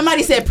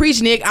 Somebody said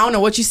preach, Nick. I don't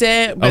know what you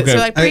said, but so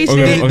like preach,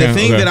 Nick. The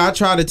thing that I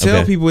try to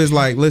tell people is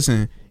like,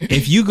 listen,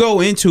 if you go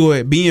into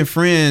it being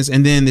friends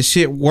and then the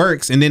shit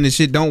works and then the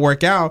shit don't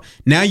work out,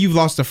 now you've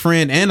lost a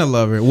friend and a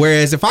lover.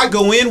 Whereas if I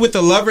go in with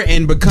a lover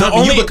and you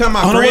become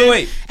my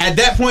friend, at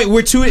that point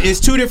it's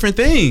two different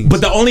things.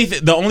 But the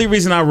only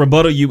reason I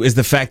rebuttal you is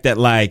the fact that,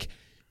 like,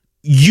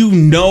 you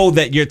know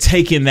that you're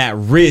taking that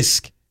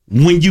risk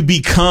when you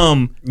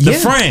become the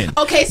friend.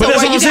 Okay, so but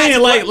that's what I'm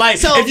saying. Like,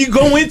 so if you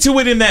go into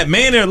it in that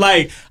manner,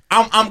 like,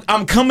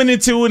 I'm coming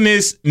into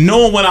this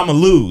knowing what I'm gonna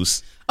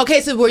lose.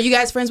 Okay, so were you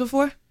guys friends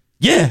before?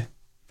 Yeah.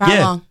 For how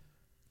long?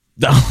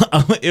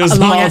 It was a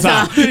long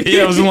time.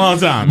 Yeah, it was a long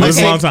time.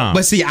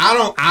 But see,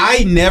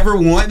 I never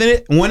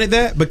wanted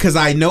that because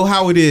I know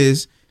how it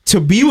is to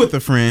be with a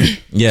friend.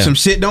 Yeah. Some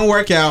shit don't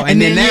work out.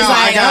 And then now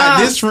I got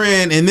this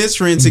friend and this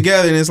friend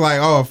together, and it's like,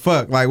 oh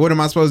fuck, like what am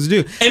I supposed to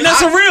do? And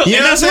that's real. You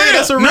know what I'm saying?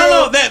 That's a real.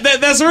 No,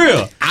 that's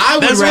real. I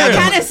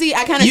kind of see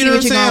what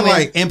you're saying.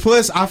 Like, and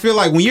plus I feel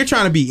like when you're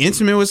trying to be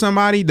intimate with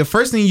somebody, the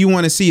first thing you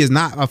want to see is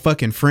not a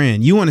fucking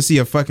friend. You want to see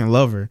a fucking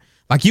lover.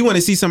 Like, you want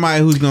to see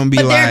somebody who's going to be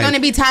like, but there are going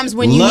to be times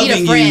when you need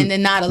a friend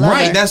and not a lover.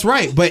 Right, that's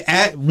right. But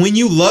when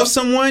you love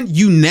someone,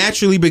 you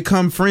naturally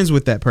become friends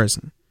with that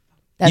person.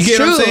 That's you get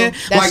true. what I'm saying?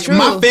 That's like true.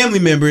 My family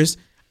members,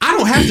 I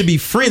don't have to be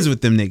friends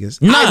with them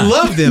niggas. Nah. I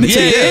love them.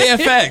 Yeah,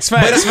 facts.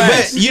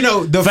 But you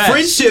know, the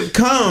friendship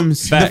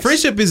comes. Facts. The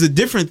friendship is a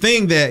different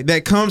thing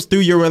that comes through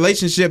your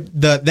relationship.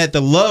 That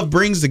the love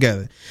brings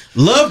together.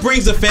 Love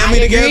brings a family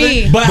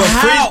together. But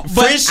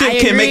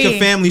friendship can make a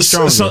family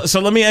stronger. So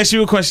let me ask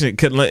you a question,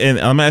 and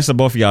I'm gonna ask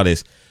both of y'all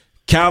this.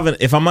 Calvin,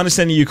 if I'm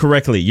understanding you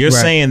correctly, you're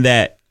saying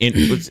that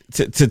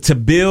to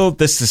build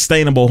the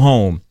sustainable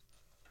home,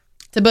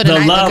 to build a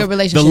good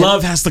relationship, the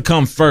love has to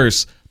come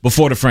first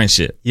before the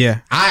friendship. Yeah,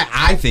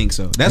 I think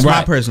so. That's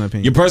my personal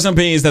opinion. Your personal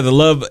opinion is that the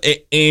love,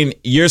 and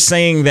you're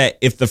saying that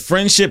if the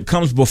friendship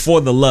comes before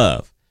the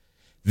love,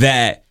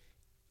 that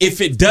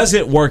if it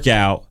doesn't work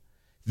out,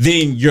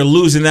 then you're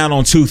losing out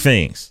on two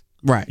things.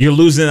 Right. You're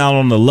losing out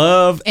on the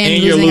love,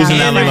 and you're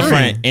losing out on the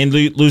friend, and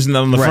losing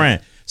out on the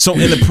friend. So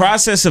in the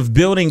process of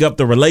building up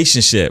the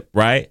relationship,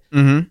 right?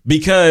 Mm-hmm.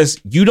 Because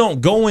you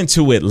don't go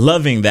into it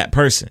loving that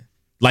person.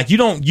 Like you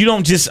don't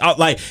just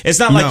like, it's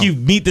not like you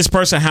meet this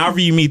person however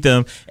you meet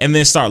them and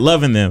then start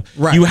loving them.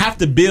 Right. You have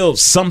to build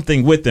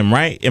something with them,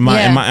 right? Am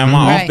I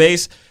off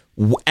base?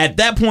 At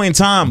that point in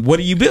time, what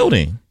are you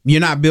building?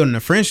 You're not building a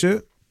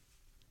friendship.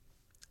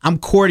 I'm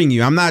courting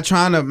you. I'm not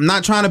trying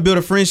to build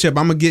a friendship.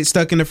 I'm gonna get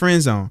stuck in the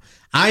friend zone.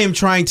 I am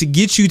trying to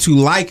get you to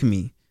like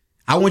me.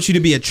 I want you to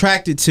be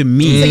attracted to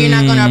me. So you're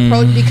not going to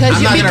approach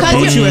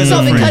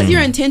because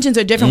your intentions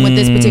are different with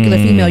this particular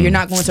female. You're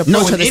not going to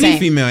approach her the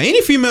same.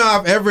 Any female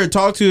I've ever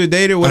talked to, or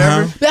dated, or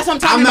whatever. That's what I'm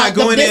talking about. I'm not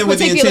going in with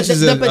the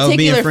intentions of being friends. The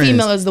particular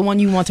female is the one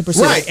you want to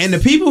pursue. Right, and the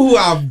people who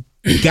I've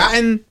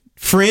gotten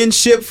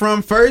friendship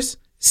from first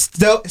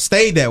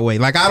stayed that way.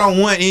 Like I don't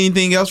want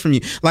anything else from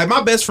you. Like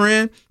my best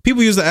friend,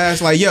 people used to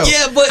ask like, "Yo,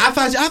 but I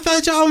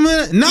thought y'all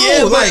man."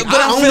 No, but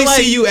I only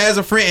see you as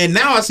a friend, and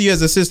now I see you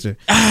as a sister.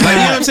 Like you know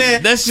what I'm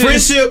saying? That's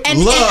friendship,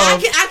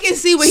 love. And I can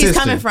see where he's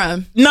coming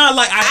from. No,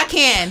 like I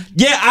can.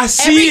 Yeah, I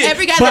see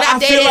every guy that I've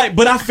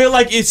dated. I feel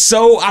like it's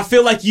so. I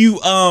feel like you.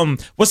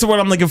 What's the word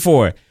I'm looking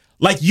for?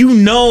 Like you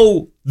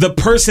know the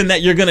person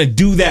that you're gonna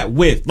do that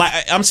with. Like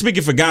I'm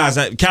speaking for guys.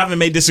 Calvin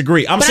may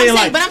disagree. But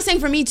I'm saying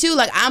for me too.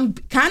 Like I'm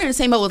kind of the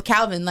same boat with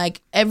Calvin. Like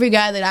every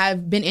guy that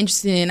I've been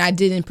interested in, I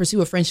didn't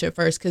pursue a friendship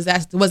first because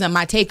that wasn't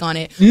my take on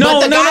it. But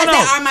the guys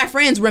that are my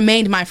friends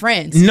remained my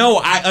friends. No,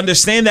 I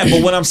understand that.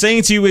 But what I'm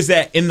saying to you is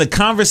that in the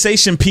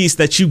conversation piece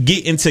that you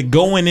get into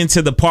going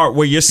into the part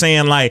where you're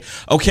saying like,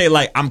 okay,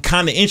 like I'm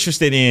kind of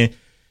interested in.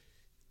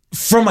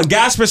 From a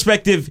guy's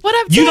perspective,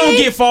 you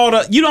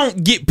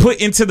don't get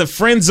put into the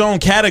friend zone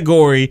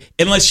category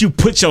unless you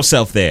put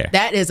yourself there.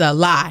 That is a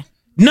lie.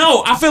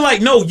 No, I feel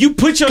like you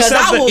put yourself. Because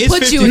I will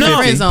put you in the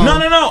friend zone.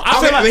 No. I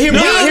feel like hear me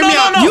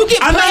out. You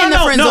get put in the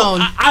friend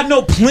zone. I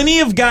know plenty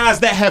of guys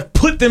that have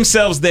put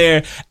themselves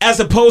there as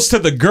opposed to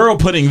the girl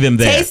putting them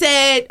there.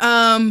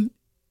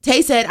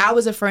 Tay said I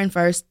was a friend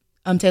first.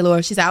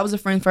 Taylor, she said I was a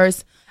friend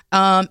first.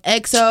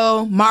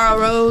 EXO, Mara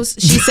Rose,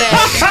 she said, hey,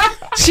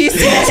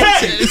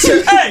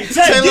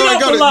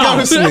 go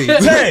to sleep.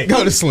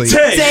 Go to sleep.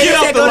 Get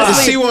off the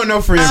line. She won't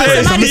know friends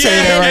first. I'm going to say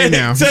that right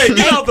now.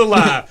 Get off the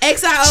line.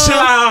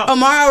 EXO,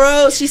 Mara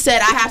Rose, she said,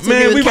 I have to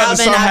be with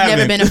Calvin. I've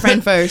never been a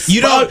friend first.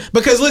 You don't,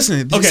 because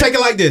listen, take it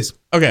like this.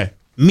 Okay.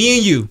 Me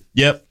and you.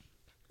 Yep.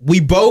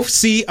 We both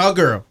see a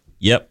girl.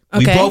 Yep.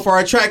 We both are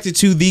attracted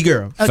to the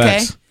girl. Okay.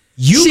 Facts.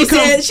 She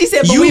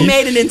said, but we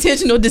made an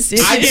intentional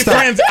decision. I get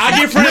friends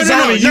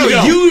on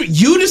it.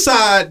 You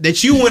decide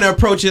that you want to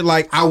approach it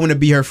like I want to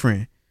be her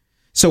friend.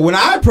 So when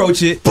I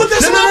approach it, but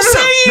that's what I'm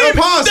saying.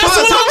 No, pause. That's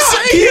what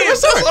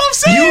I'm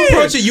saying. You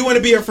approach it, you want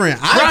to be her friend.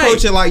 I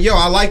approach it like, yo,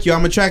 I like you.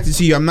 I'm attracted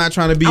to you. I'm not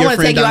trying to be your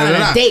friend. I want to take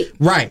you on a date.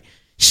 Right.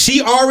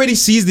 She already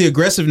sees the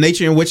aggressive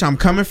nature in which I'm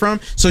coming from,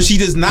 so she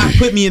does not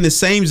put me in the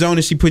same zone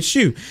as she puts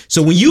you.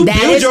 So when you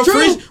build your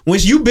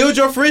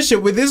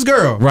friendship with this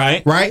girl,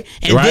 right,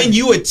 and then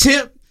you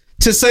attempt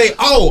to say,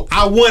 "Oh,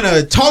 I want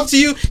to talk to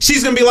you,"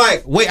 she's gonna be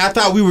like, "Wait, I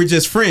thought we were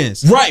just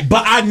friends." Right,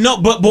 but I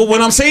know, but what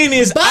I'm saying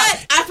is,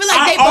 I feel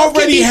like they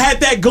already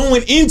had that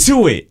going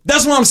into it.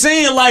 That's what I'm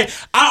saying. Like,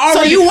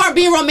 so you weren't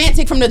being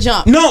romantic from the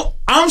jump. No,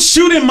 I'm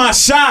shooting my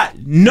shot,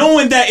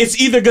 knowing that it's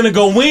either gonna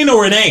go in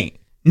or it ain't.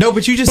 No,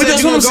 but you just said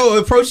you're going to go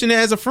approaching it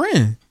as a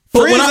friend.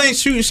 Friends ain't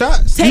shooting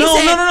shots.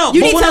 No.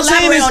 You need to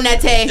elaborate on that,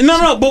 Tay.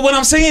 No. But what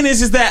I'm saying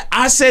is that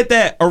I said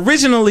that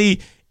originally,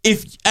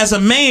 if as a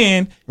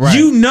man,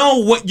 you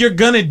know what you're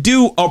going to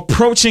do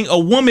approaching a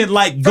woman,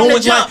 like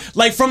going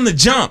like from the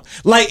jump.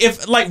 Like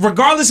if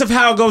regardless of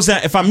how it goes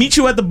down, if I meet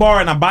you at the bar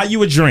and I buy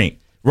you a drink,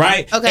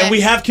 right? Okay. And we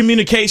have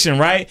communication,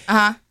 right?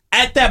 Uh-huh.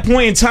 At that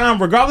point in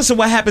time, regardless of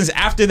what happens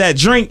after that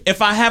drink,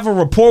 if I have a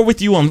rapport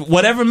with you on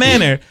whatever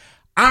manner,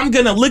 I'm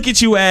going to look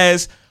at you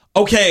as,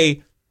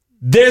 okay,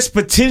 there's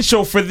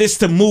potential for this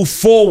to move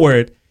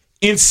forward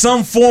in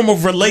some form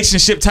of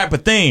relationship type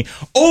of thing.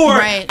 Or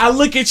I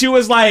look at you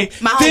as like,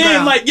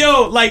 damn, like,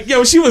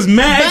 yo, she was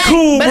mad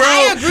cool, bro.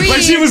 I agree.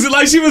 Like she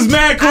was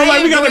mad cool.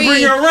 Like, we got to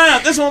bring her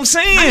around. That's what I'm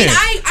saying.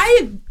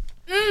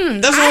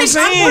 That's what I'm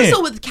saying. I'm more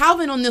so with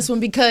Calvin on this one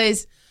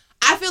because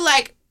I feel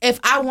like if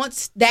I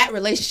want that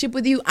relationship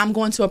with you, I'm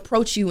going to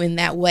approach you in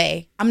that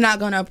way. I'm not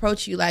going to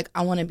approach you like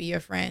I want to be your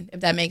friend,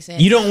 if that makes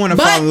sense. You don't want to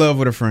fall in love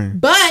with a friend.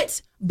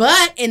 But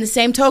in the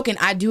same token,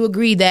 I do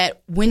agree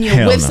that when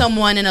you're with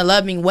someone in a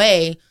loving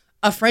way,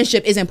 a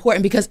friendship is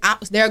important because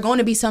there are going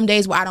to be some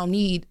days where I don't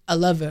need a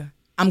lover.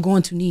 I'm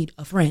going to need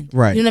a friend.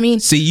 Right. You know what I mean?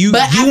 See, you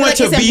want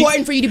to it's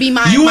important for you to be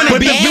my You want to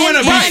be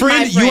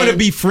friend. You want to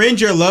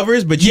befriend your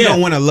lovers, but you don't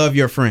want to love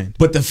your friend.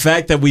 But the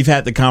fact that we've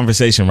had the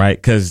conversation, right?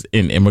 Because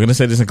and we're gonna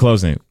say this in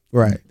closing,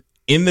 right?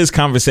 In this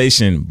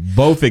conversation,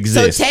 both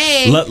exist.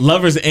 So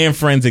lovers and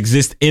friends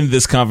exist in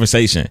this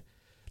conversation.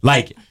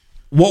 Like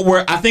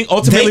I think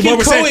ultimately what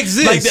we're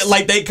saying,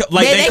 like they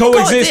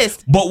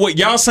coexist. But what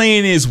y'all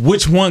saying is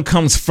which one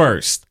comes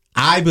first?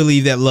 I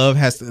believe that lover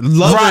has to come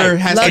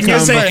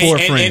before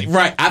friend.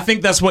 Right. I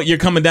think that's what you're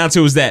coming down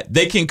to, is that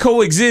they can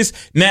coexist.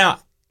 Now,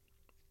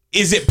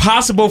 is it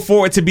possible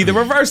for it to be the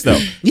reverse though?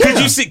 Yeah.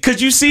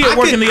 Could you see it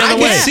working the other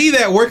way? I can see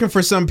that working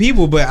for some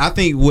people, but I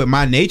think with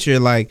my nature,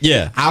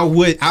 I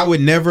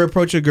would never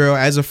approach a girl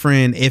as a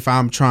friend if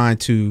I'm trying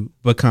to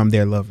become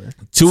their lover.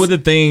 Two of the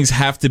things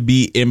have to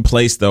be in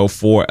place though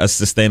for a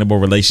sustainable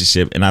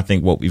relationship, and I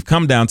think what we've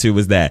come down to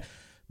is that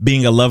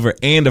being a lover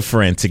and a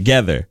friend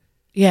together.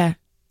 Yeah.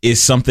 Is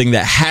something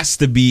that has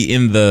to be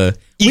in the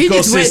ecosystem. We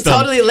just went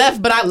totally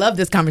left, but I love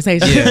this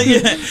conversation.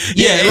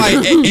 Yeah.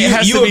 Like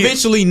you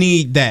eventually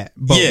need that.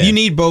 You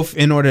need both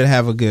in order to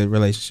have a good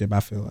relationship,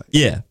 I feel like.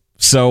 Yeah.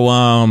 So,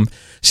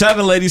 shout out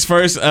to ladies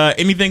first.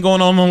 Anything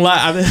going on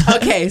live?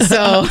 Okay,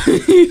 so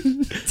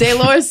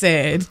Taylor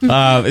said.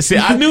 See,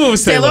 I knew it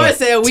was Taylor. Taylor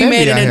said we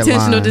made an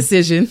intentional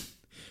decision.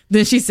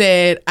 Then she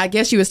said, I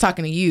guess she was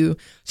talking to you.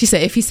 She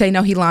said, if he say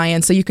no, he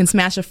lying. So you can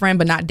smash a friend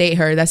but not date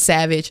her. That's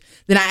savage.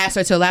 Then I asked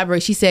her to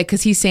elaborate. She said,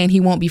 because he's saying he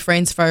won't be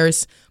friends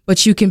first,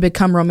 but you can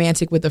become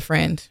romantic with a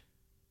friend.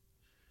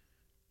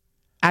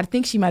 I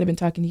think she might have been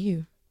talking to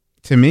you.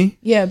 To me?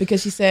 Yeah,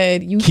 because she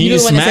said, you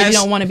the one that said you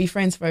don't want to be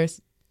friends first.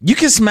 You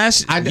can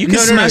smash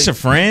a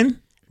friend.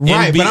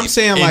 Right, but I'm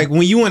saying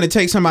when you want to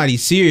take somebody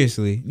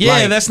seriously.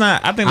 Yeah, that's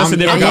not. I think that's a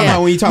different.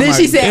 When you talk then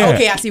she said,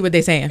 "Okay, I see what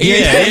they're saying."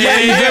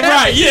 Yeah,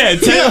 right. Yeah,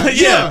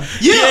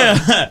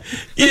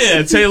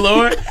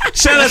 Taylor.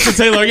 Shout out to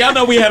Taylor. Y'all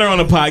know we had her on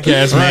the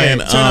podcast, man.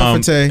 Turn up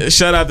for Tay.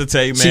 Shout out to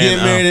Tay, man. She getting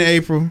married in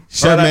April.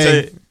 Shout out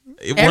to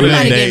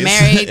everybody getting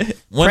married,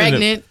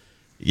 pregnant.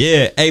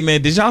 Yeah, hey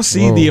man, did y'all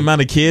see the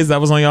amount of kids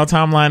that was on y'all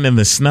timeline in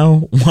the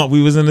snow while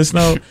we was in the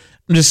snow?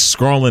 I'm just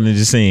scrolling and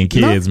just seeing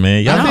kids,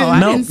 man. Y'all I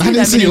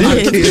didn't see a lot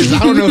of kids. I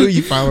don't know who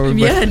you following.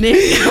 Yeah, Nick.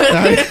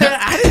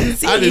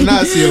 I did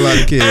not see a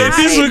lot of kids.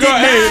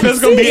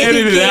 That's gonna be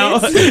edited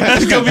out.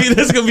 That's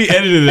gonna be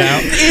edited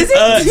out. Is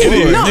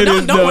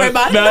it? Don't worry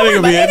about it. No, ain't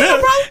gonna be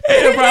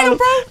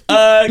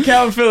it.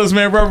 Calvin Phillips,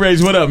 man, Road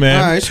Rage, what up,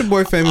 man? All right, it's your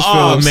boy Famous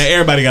Phillips. Oh man,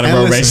 everybody got a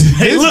Road Rage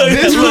today.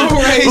 This Road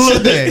Rage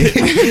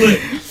today.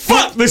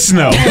 Fuck the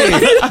snow,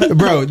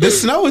 bro. The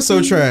snow is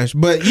so trash.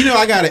 But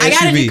I got an SUV. I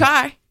got a new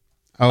car.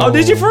 Oh,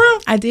 did you for real?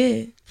 I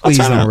did. Please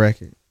don't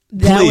wreck it.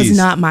 That was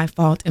not my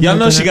fault. Y'all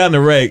know she got in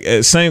a wreck.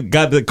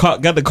 Got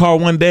the car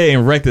one day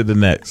and wrecked it the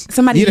next.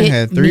 Somebody you done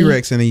had 3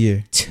 wrecks in a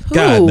year. 2.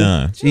 God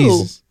done.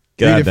 Jesus.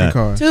 3 different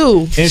cars.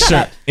 2.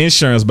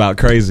 Insurance about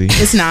crazy.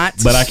 It's not.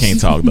 But I can't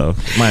talk though.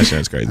 My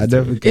insurance crazy. I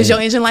definitely can't. Is your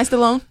engine light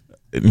still on?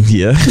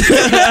 Yeah.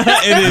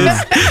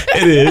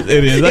 It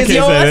is.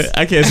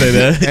 I can't say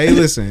that. Hey,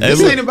 listen. This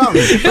ain't about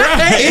me.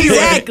 Right.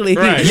 Exactly.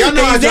 Right. Y'all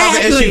know I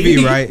drive an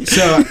SUV, right?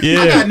 So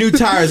I got new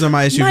tires on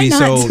my SUV.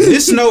 So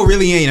this snow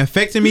really ain't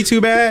affecting me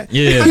too bad.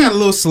 Yeah. I got a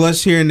little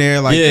slush here and there,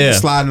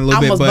 sliding a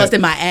little bit. I almost busted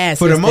my ass.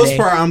 For the most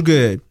part, I'm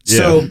good. Yeah.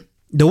 So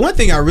the one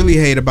thing I really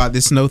hate about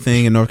this snow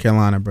thing in North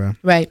Carolina, bro.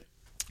 Right.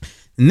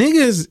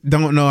 Niggas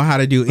don't know how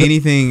to do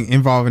anything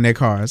involving their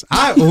cars.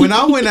 When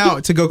I went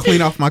out to go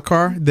clean off my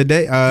car the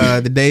day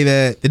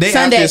Sunday,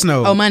 after it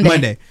snowed. Oh,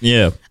 Monday.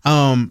 Yeah.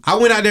 I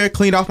went out there,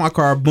 cleaned off my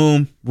car,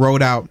 boom,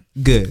 rolled out,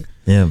 good.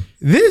 Yeah.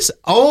 This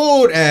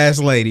old ass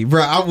lady,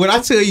 bro. When I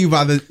tell you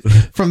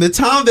from the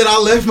time that I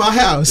left my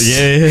house,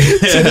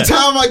 to the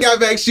time I got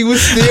back, she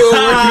was still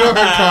working on her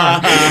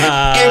car.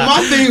 And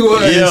my thing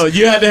was,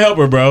 you had to help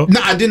her, bro.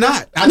 No, I did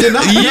not. Wow,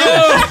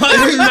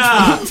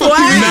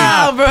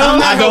 bro.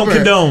 I don't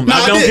condone.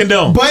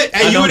 But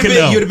you would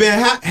have been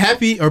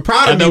happy or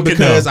proud of me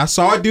because I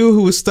saw a dude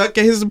who was stuck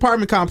at his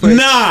apartment complex.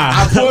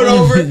 I pulled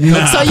over.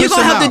 So you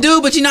gonna help the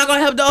dude, but you're not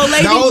gonna help the old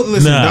lady?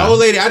 The old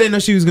lady, I didn't know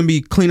she was gonna be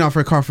cleaning off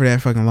her car for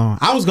that fucking long.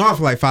 I was gone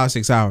for like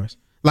 5-6 hours.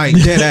 Like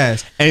dead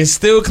ass. And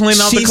still cleaning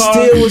off the car?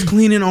 She still was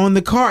cleaning on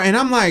the car. And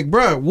I'm like,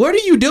 bro, what are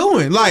you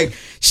doing? Like,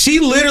 she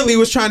literally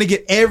was trying to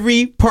get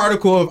every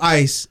particle of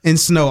ice and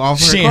snow off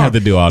her car. She ain't have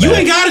to do all that. You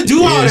ain't got to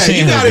do all that.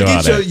 You got to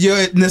get your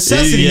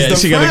necessities, the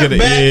front,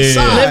 back,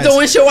 side. Lift the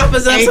windshield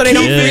wipers up so they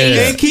don't freeze.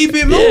 And keep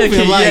it moving.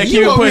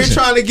 You over here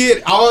trying to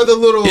get all the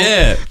little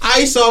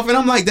ice off. And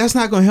I'm like, that's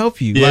not going to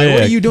help you. Like,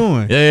 what are you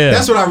doing?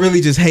 That's what I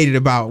really just hated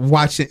about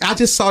watching. I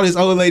just saw this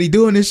old lady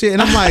doing this shit.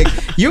 And I'm like,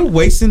 you're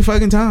wasting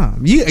fucking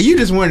time. You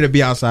just wanted to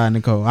be outside in the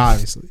cold,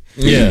 obviously.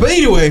 Yeah. But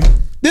anyway,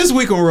 this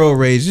week on Road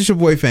Rage, it's your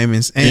boy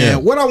Famous.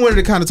 And what I wanted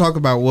to kind of talk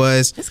about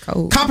was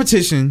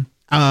competition.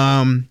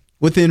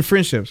 within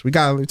friendships. We're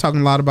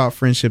talking a lot about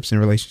friendships and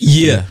relationships.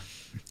 Yeah.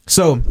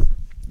 So,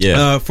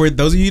 for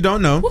those of you who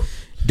don't know,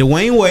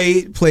 Dwayne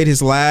Wade played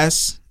his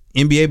last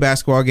NBA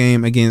basketball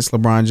game against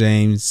LeBron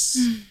James,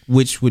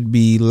 which would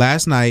be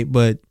last night,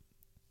 but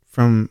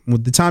from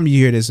the time you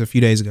hear this, a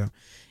few days ago.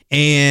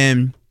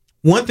 And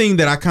one thing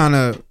that I kind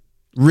of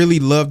really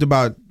loved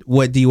about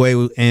what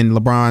D-Wade and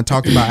LeBron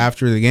talked about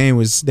after the game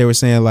was they were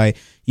saying, like,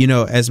 you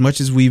know, as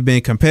much as we've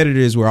been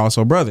competitors, we're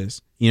also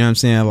brothers. You know what I'm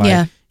saying?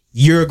 Like,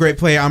 you're a great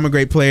player. I'm a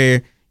great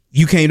player.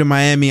 You came to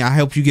Miami. I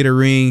helped you get a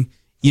ring,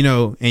 you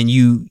know, and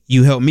you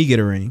helped me get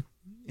a ring.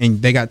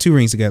 And they got 2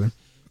 rings together.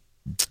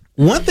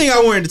 One thing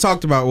I wanted to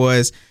talk about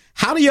was,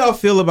 how do y'all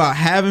feel about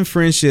having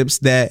friendships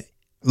that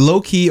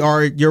low-key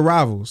are your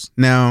rivals?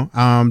 Now,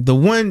 the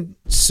one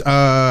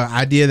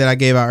idea that I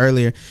gave out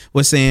earlier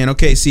was saying,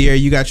 okay, Sierra,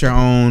 you got your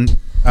own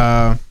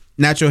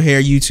natural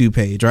hair YouTube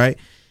page, right?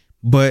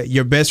 But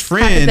your best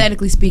friend,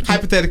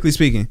 hypothetically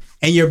speaking,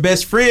 and your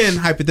best friend,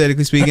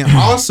 hypothetically speaking,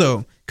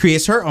 also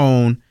creates her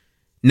own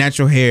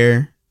natural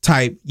hair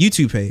type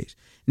YouTube page.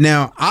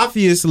 Now,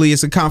 obviously,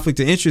 it's a conflict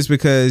of interest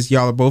because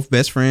y'all are both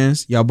best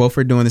friends. Y'all both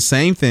are doing the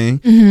same thing,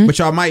 but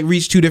y'all might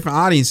reach 2 different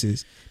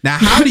audiences. Now,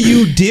 how do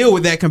you deal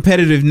with that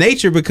competitive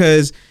nature?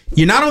 Because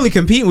you're not only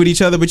competing with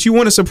each other, but you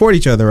want to support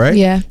each other, right?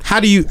 Yeah. How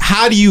do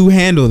you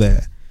handle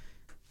that?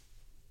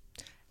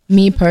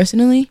 Me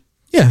personally?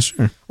 Yeah,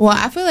 sure. Well,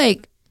 I feel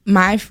like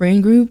my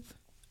friend group,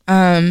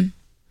 I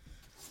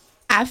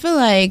feel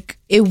like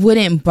it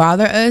wouldn't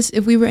bother us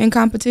if we were in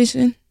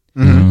competition.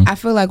 Mm-hmm. I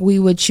feel like we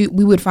would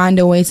find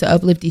a way to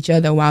uplift each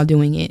other while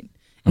doing it,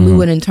 and we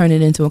wouldn't turn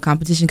it into a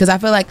competition. Because I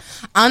feel like,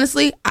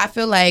 honestly,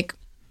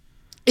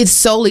 it's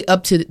solely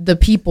up to the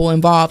people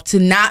involved to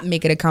not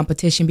make it a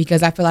competition,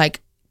 because I feel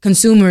like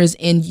consumers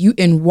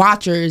and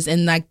watchers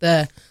and like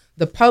the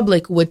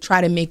public would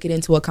try to make it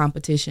into a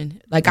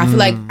competition. Like, I feel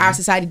like our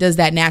society does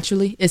that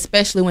naturally,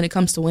 especially when it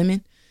comes to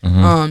women.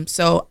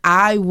 So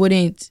I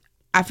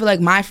feel like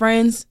my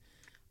friends,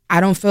 I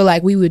don't feel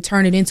like we would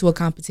turn it into a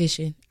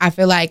competition. I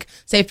feel like,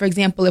 say, for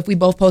example, if we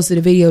both posted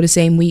a video the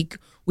same week,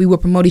 we would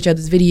promote each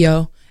other's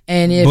video.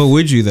 But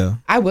would you, though?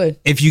 I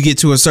would. If you get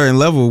to a certain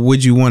level,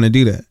 would you want to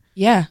do that?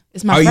 Yeah,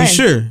 it's my friend. Are you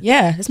sure?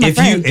 Yeah, it's my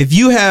friend. If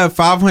you have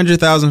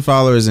 500,000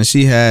 followers and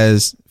she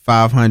has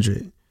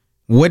 500,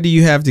 what do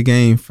you have to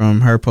gain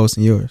from her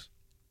posting yours?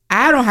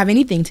 I don't have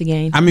anything to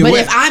gain. I mean,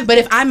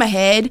 if I'm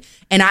ahead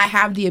and I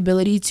have the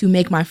ability to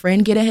make my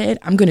friend get ahead,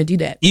 I'm gonna do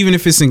that. Even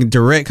if it's in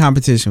direct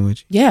competition with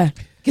you? Yeah.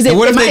 Because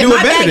what if they do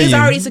it better than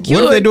you?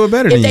 What if they do it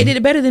better than you? If they did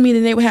it better than me,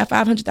 then they would have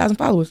 500,000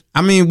 followers.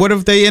 I mean, what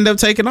if they end up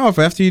taking off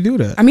after you do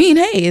that? I mean,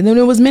 hey, and then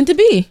it was meant to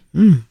be.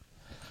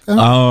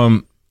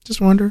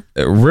 Just wonder.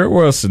 Real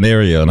world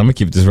scenario, and I'm gonna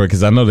keep this real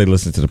because I know they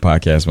listen to the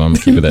podcast, but I'm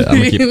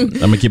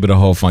gonna keep it a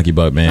whole funky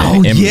buck, man. Oh,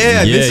 and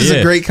this is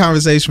a great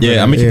conversation.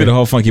 Yeah, I'm gonna keep it a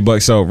whole funky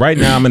buck. So right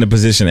now, I'm in a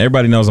position.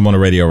 Everybody knows I'm on the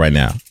radio right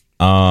now.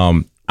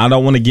 I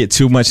don't want to get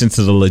too much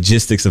into the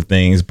logistics of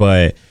things,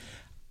 but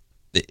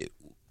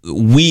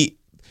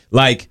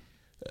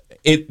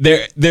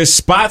there's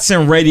spots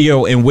in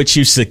radio in which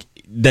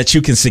that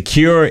you can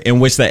secure,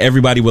 in which that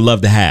everybody would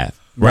love to have.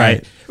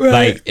 Right.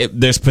 Like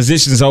there's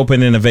positions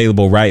open and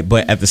available, right?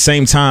 But at the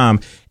same time,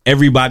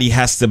 everybody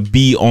has to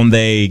be on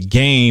their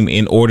game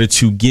in order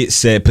to get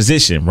said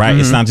position, right?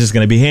 It's not just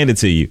going to be handed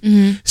to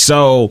you.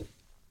 So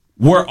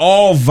we're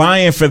all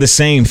vying for the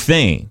same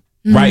thing,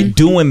 right?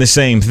 Doing the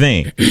same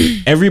thing.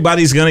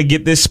 Everybody's going to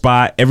get this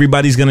spot.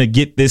 Everybody's going to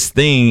get this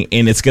thing,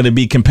 and it's going to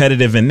be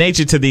competitive in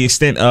nature to the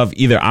extent of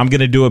either I'm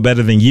going to do it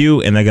better than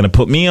you and they're going to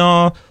put me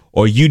on,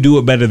 or you do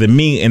it better than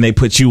me and they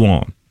put you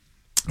on.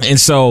 And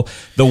so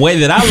the way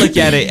that I look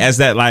at it as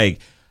that, like,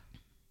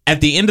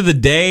 at the end of the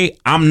day,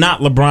 I'm not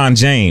LeBron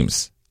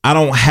James. I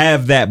don't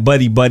have that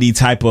buddy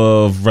type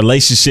of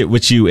relationship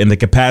with you in the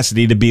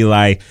capacity to be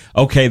like,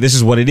 okay, this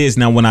is what it is.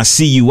 Now, when I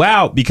see you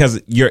out,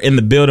 because you're in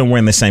the building, we're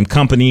in the same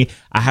company,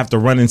 I have to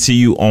run into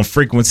you on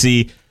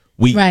frequency.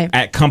 We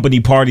at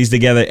company parties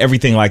together,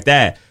 everything like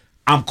that.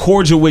 I'm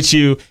cordial with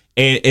you.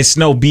 And it's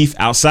no beef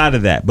outside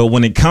of that. But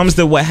when it comes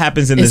to what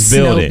happens in this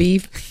building, no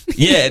beef.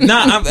 Yeah,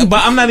 but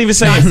I'm not even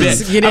saying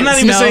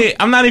that.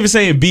 I'm not even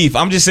saying beef.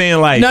 I'm just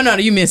saying, like, no,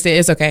 you missed it.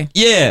 It's okay.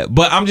 Yeah,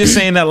 but I'm just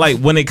saying that, like,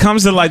 when it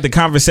comes to like the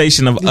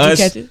conversation of us,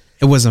 you catch it?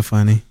 It wasn't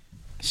funny.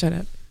 Shut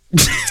up.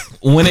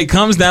 When it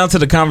comes down to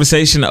the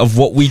conversation of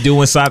what we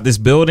do inside this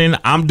building,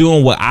 I'm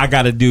doing what I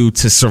got to do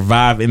to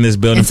survive in this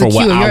building for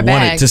what I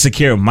wanted to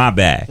secure my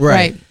bag.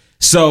 Right.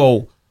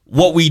 So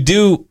what we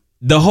do.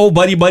 The whole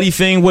buddy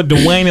thing with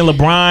Dwayne and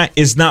LeBron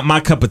is not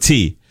my cup of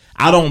tea.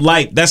 I don't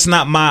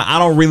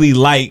really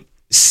like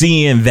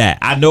seeing that.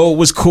 I know it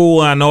was cool.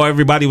 I know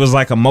everybody was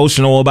like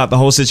emotional about the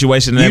whole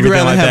situation and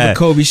everything like that. You'd rather have a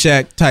Kobe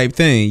Shaq type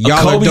thing.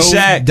 Y'all Kobe, are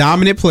Shaq,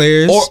 dominant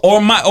players.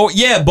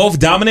 Both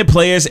dominant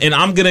players. And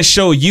I'm going to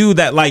show you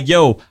that, like,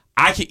 yo,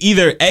 I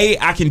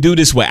can do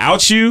this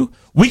without you.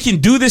 We can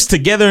do this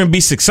together and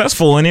be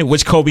successful in it,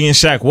 which Kobe and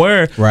Shaq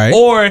were. Right.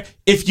 Or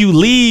if you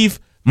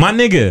leave, my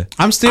nigga,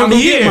 I'm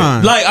here.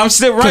 Like, I'm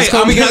still right.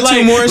 Kobe got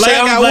 2 more and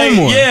Shaq got 1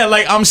 more. Yeah,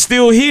 like, I'm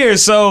still here.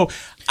 So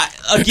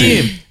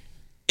again,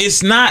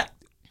 it's not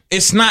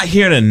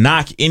here to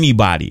knock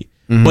anybody.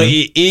 But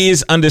it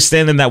is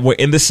understanding that we're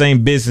in the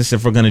same business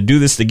if we're going to do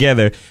this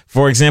together.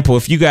 For example,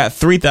 if you got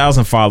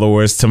 3,000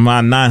 followers to my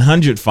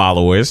 900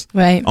 followers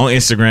on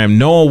Instagram,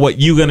 knowing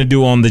what you're going to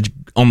do on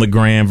the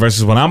gram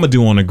versus what I'm going to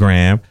do on the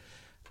gram,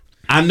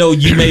 I know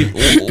you may,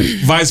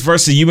 vice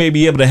versa, you may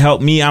be able to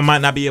help me. I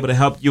might not be able to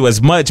help you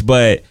as much,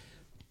 but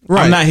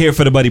I'm not here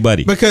for the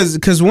buddy.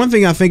 Because one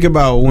thing I think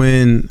about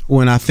when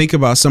I think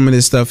about some of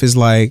this stuff is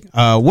like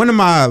one of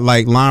my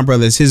like line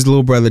brothers, his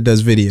little brother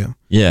does video.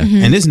 Yeah.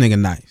 And this nigga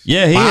nice.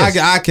 Yeah, he is.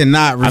 I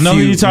cannot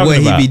refute what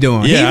he be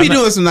doing. Yeah, he be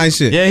doing some nice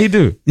shit. Yeah, he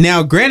do.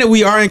 Now, granted,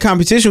 we are in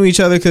competition with each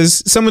other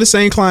because some of the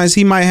same clients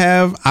he might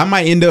have, I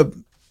might end up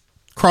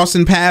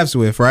crossing paths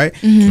with, right?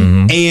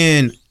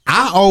 And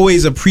I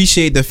always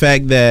appreciate the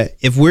fact that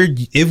if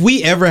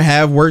we ever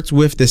have worked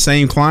with the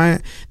same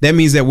client, that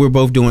means that we're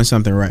both doing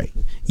something right.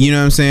 You know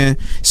what I'm saying?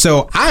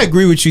 So I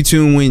agree with you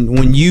too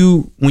when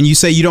you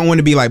say you don't want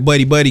to be like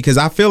buddy because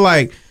I feel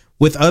like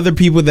with other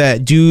people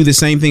that do the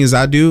same thing as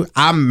I do,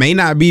 I may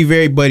not be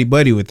very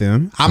buddy with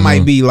them. I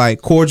might be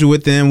like cordial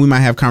with them. We might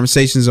have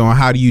conversations on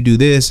how do you do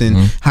this and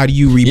how do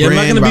you rebrand. Yeah, I'm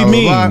not gonna be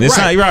mean. Blah, blah. It's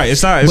not right.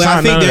 It's not. But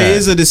I think there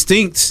is a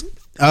distinct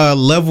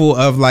level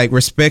of like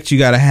respect you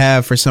got to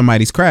have for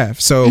somebody's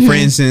craft. So for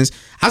instance,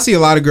 I see a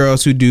lot of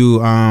girls who do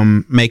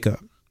makeup,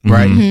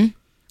 right?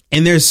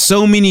 And there's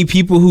so many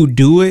people who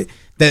do it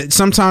that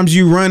sometimes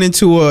you run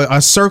into a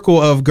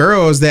circle of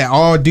girls that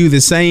all do the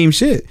same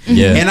shit.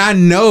 Yeah. And I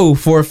know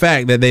for a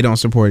fact that they don't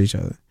support each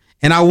other.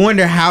 And I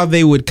wonder how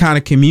they would kind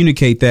of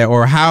communicate that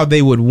or how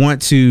they would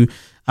want to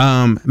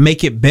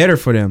make it better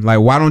for them. Like,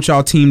 why don't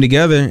y'all team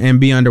together and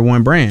be under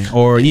one brand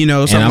or,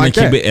 something like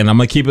that. And I'm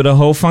going to keep it a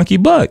whole funky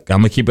buck.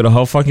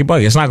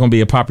 It's not going to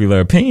be a popular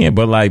opinion,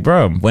 but like,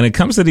 bro, when it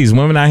comes to these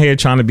women out here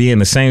trying to be in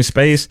the same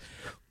space,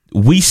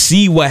 we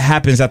see what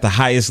happens at the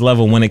highest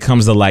level when it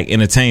comes to like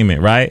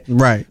entertainment, right?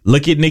 Right.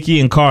 Look at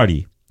Nicki and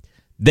Cardi.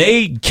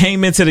 They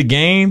came into the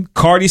game,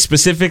 Cardi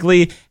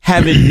specifically,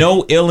 having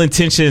no ill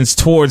intentions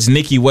towards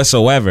Nicki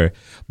whatsoever.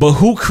 But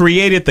who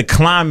created the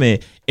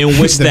climate in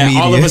which that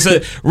media. All of a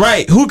sudden,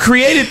 right? Who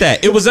created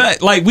that? It was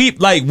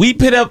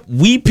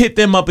we pit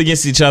them up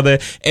against each other,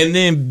 and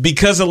then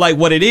because of like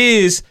what it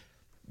is,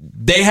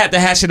 they had to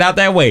hash it out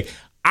that way.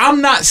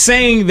 I'm not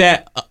saying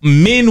that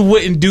men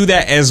wouldn't do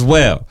that as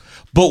well.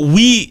 But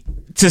we,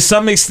 to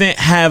some extent,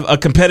 have a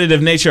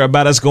competitive nature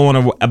about us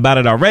going about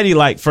it already.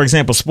 Like, for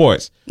example,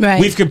 sports.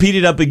 Right. We've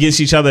competed up against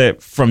each other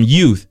from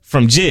youth,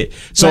 from JIT.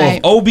 So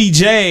if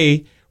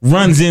OBJ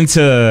runs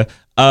into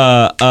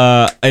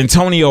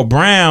Antonio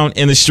Brown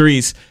in the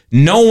streets,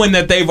 knowing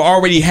that they've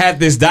already had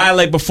this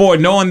dialect before,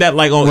 knowing that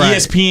like on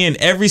ESPN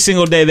every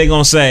single day they're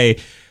going to say,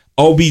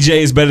 OBJ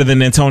is better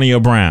than Antonio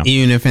Brown.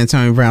 Even if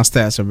Antonio Brown's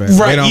stats are better.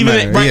 Right.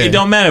 It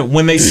don't matter.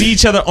 When they see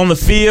each other on the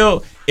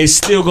field, it's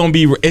still gonna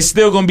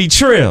be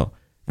trill.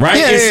 Right?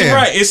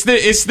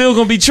 It's still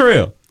gonna be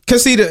trill.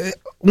 Cause see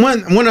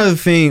one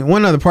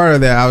other part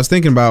of that I was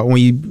thinking about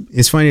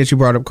it's funny that you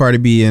brought up Cardi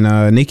B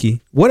and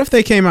Nicki. What if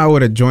they came out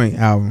with a joint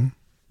album?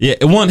 Yeah,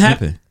 it won't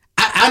happen.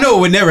 I know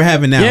it would never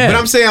happen now, but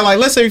I'm saying like,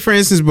 let's say for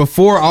instance,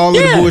 before all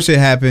of the bullshit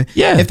happened,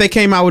 if they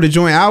came out with a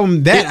joint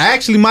album, that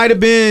actually might have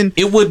been.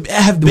 It would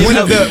have been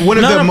one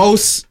of the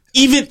most.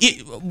 Even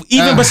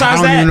besides that, I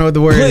don't even know what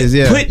the word is.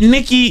 Yeah,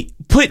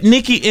 put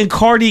Nicki and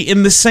Cardi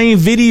in the same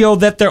video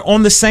that they're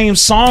on the same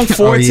song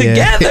for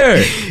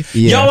together.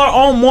 Y'all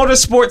are on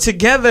Motorsport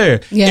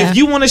together. Yeah. If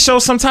you want to show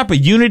some type of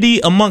unity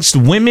amongst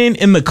women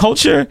in the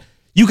culture,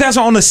 you guys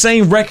are on the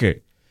same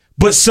record,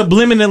 but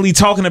subliminally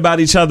talking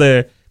about each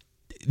other.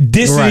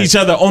 Dissing each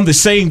other on the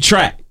same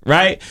track,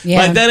 right? Yeah.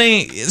 Like that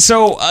ain't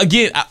so.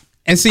 Again,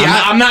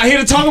 I'm not here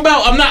to talk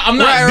about. I'm not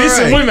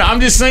dissing women. I'm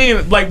just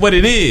saying like what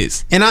it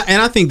is. And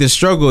I think the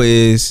struggle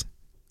is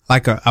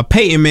like a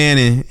Peyton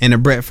Manning and a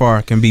Brett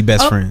Favre can be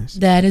best friends.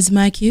 That is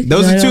my cue.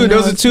 Those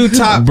are two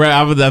top. Brett,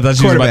 I thought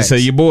you were about to say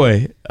your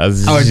boy.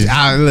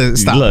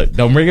 Stop. Look,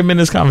 don't bring him in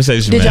this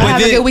conversation. Did y'all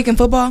have a good week in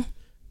football?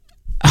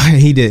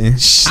 He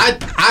didn't.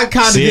 I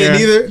kind of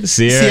didn't either.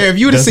 Sierra, if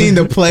you would have seen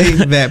the play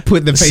that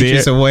put the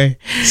Patriots away,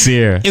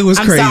 Sierra, it was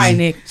crazy. I'm sorry,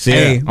 Nick.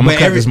 Sierra, I'm gonna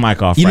cut this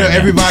mic off.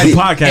 Everybody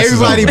blaming.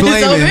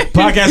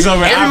 Podcast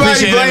over.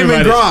 Everybody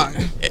blaming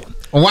Gronk.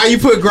 Why you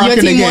put Gronk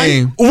in the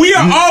game? We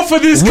are all for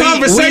this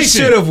conversation. We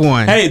should have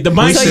won. Hey, the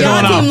mics is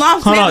going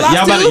off. Hold on,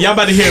 y'all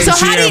about to hear the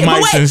Sierra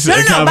mics.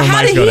 But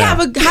how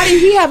did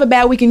he have a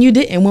bad week and you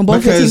didn't when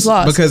both teams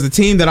lost? Because the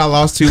team that I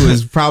lost to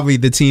is probably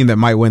the team that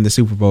might win the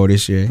Super Bowl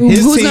this year.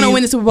 Who's going to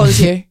win the Super Bowl this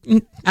year?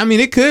 I mean,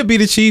 it could be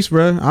the Chiefs,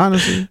 bro.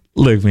 Honestly,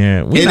 look,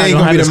 man, it ain't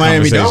gonna be the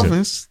Miami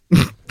Dolphins.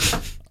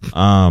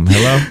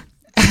 Hello.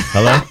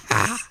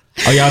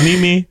 Oh, y'all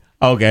need me?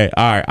 Okay,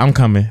 all right, I'm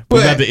coming.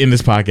 We're about to end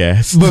this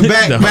podcast. But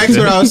back to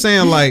what I was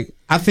saying, like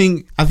I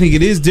think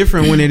it is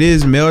different when it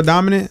is male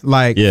dominant.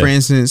 Like for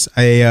instance,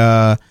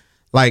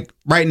 like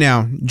right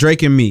now,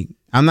 Drake and Meek.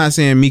 I'm not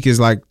saying Meek is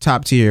like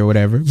top tier or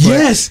whatever. But,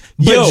 yes.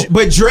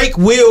 But Drake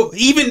will,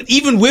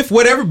 even with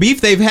whatever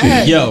beef they've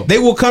had, they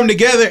will come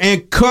together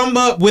and come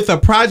up with a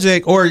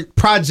project or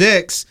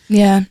projects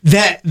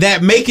that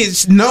make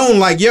it known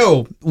like,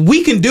 yo,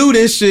 we can do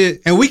this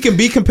shit and we can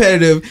be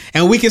competitive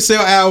and we can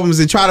sell albums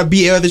and try to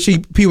beat other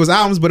people's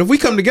albums. But if we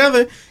come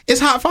together, it's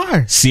hot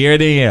fire. Sierra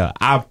Danielle,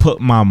 I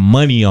put my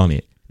money on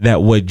it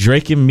that what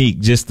Drake and Meek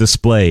just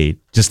displayed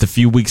just a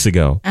few weeks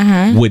ago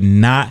would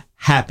not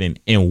happen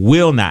and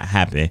will not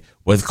happen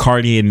with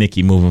Cardi and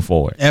Nicki moving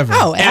forward. Ever.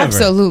 Oh, ever.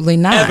 Absolutely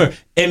not. Ever.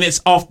 And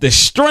it's off the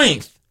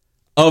strength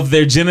of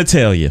their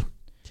genitalia.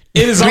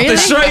 It is off the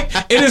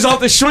strength. It is off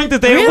the strength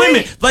that they are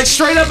women, like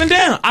straight up and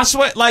down. I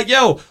swear, like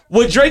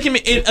with Drake and me,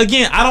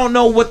 again, I don't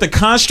know what the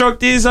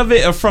construct is of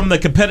it or from the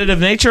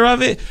competitive nature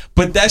of it,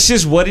 but that's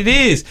just what it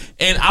is.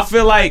 And I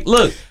feel like,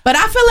 look, but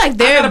I feel like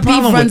their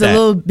beef runs a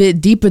little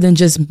bit deeper than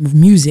just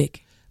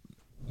music.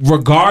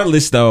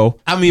 Regardless, though,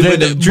 I mean, but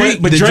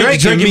Drake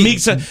and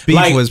Meek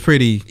beef was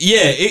pretty.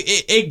 Yeah,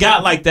 it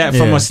got like that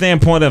from a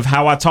standpoint of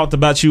how I talked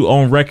about you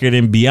on record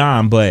and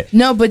beyond. But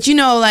no, but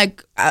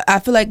like I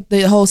feel like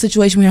the whole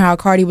situation with how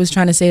Cardi was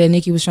trying to say that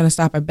Nicki was trying to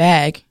stop her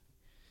bag,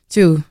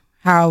 too.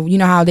 How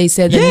how they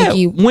said that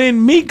Nicki,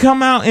 when Meek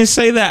come out and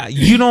say that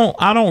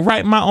I don't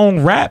write my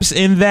own raps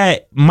and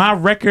that my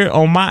record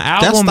on my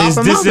album is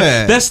this,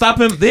 that's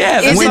stopping.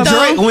 Yeah, that's when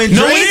Drake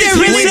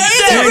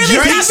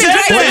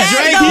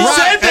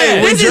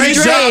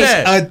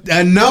drops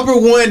a number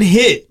one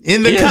hit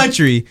in the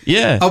country,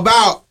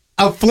 about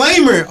a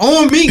flamer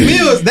on Meek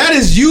Mills, that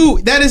is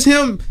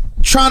him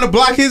trying to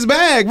block his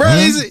bag, bro.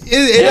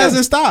 It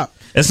doesn't stop.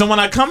 And so when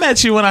I come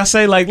at you and I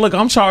say like, look,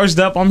 I'm charged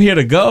up, I'm here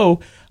to go,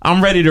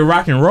 I'm ready to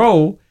rock and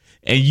roll,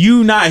 and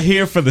you not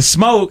here for the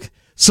smoke.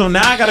 So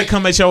now I got to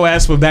come at your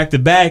ass with back to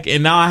back,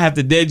 and now I have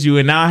to dead you,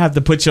 and now I have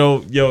to put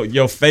your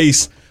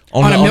face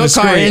on the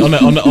screen,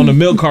 on the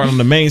milk cart on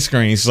the main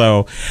screen.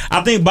 So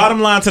I think bottom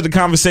line to the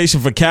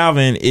conversation for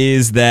Calvin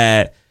is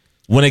that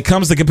when it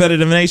comes to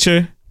competitive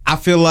nature, I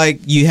feel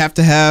like you have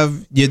to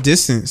have your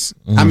distance.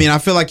 I mean, I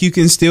feel like you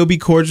can still be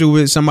cordial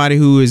with somebody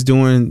who is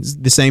doing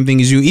the same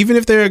thing as you, even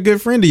if they're a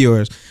good friend of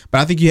yours.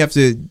 But I think you have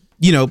to,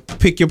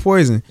 pick your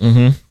poison.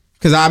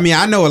 Because, I mean,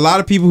 I know a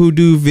lot of people who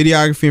do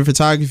videography and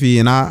photography,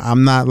 and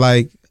I'm not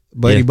like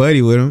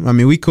buddy with them. I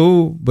mean, we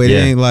cool, but it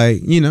ain't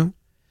like,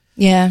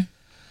 Yeah.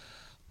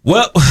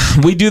 Well,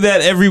 we do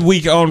that every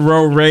week on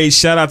Road Rage.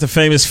 Shout out to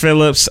Famous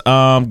Phillips.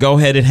 Go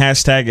ahead and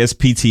hashtag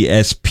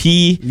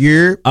SPTSP.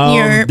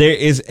 There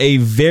is a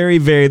very,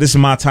 very, this is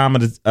my time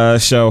of the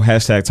show,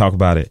 hashtag talk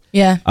about it.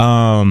 Yeah.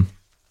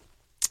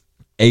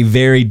 A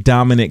very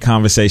dominant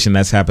conversation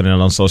that's happening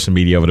on social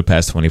media over the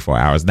past 24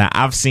 hours. Now,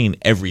 I've seen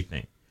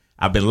everything.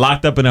 I've been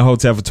locked up in a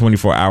hotel for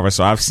 24 hours,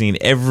 so I've seen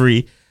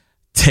every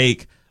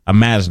take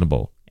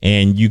imaginable.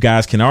 And you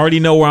guys can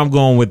already know where I'm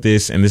going with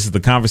this, and this is the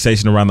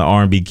conversation around the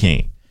R&B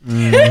king. All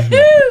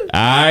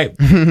right.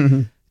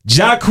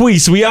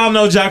 Jacquees. We all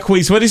know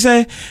Jacquees. What'd he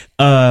say?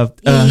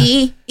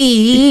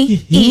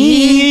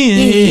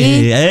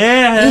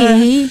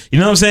 You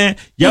know what I'm saying?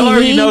 Y'all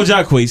already know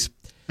Jacquees.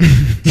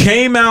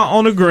 Came out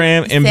on the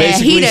gram and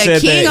basically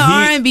said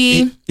that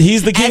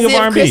he's the king of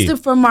R&B.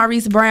 Christopher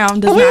Maurice Brown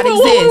does not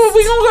exist.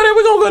 We're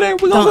gonna go there.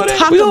 Don't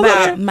talk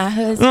about my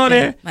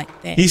husband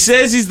like that. He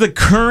says he's the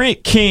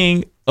current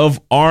king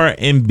of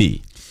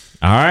R&B.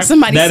 All right.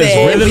 Somebody said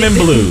is rhythm and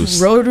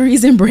blues.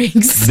 Rotaries and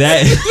breaks.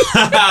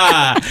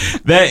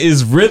 That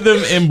is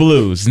rhythm and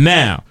blues.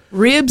 Now,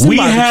 ribs and we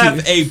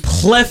have a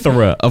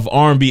plethora of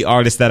R&B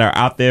artists that are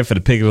out there for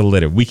the pick of the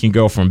litter. We can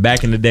go from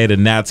back in the day to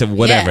now to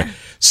whatever. Yeah.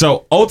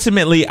 So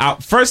ultimately,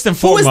 first and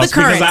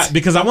foremost,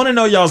 because I want to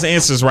know y'all's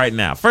answers right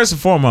now. First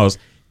and foremost,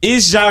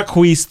 is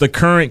Jacquees the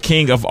current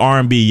king of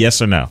R&B?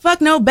 Yes or no?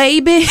 Fuck no,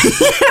 baby.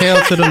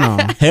 Hell to the no.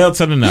 Hell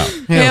to the no.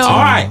 Hell all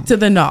right to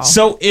the no.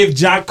 So if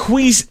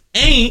Jacquees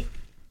ain't,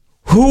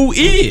 who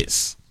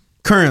is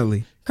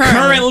currently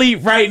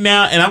right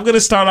now? And I'm gonna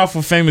start off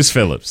with Famous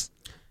Phillips.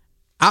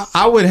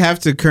 I would have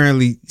to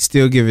currently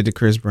still give it to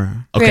Chris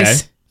Brown. Okay.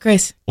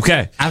 Chris.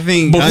 Okay. I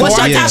think what's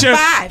your top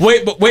five?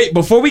 Wait,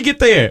 before we get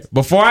there,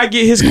 before I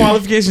get his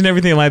qualification and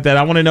everything like that,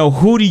 I want to know,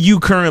 who do you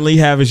currently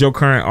have as your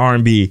current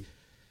R&B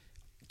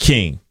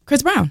king?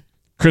 Chris Brown.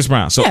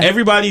 So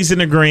everybody's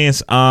in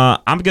agreement.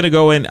 I'm going to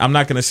go in. I'm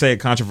not going to say a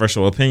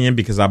controversial opinion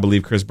because I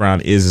believe Chris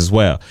Brown is as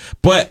well.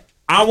 But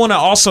I want to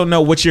also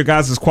know what your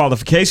guys'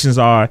 qualifications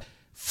are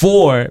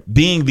for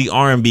being the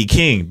R&B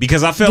king,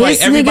 because I feel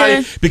like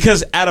everybody,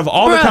 because out of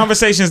all the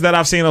conversations that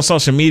I've seen on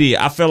social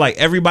media, I feel like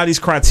everybody's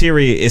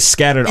criteria is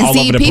scattered all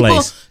over the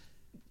place.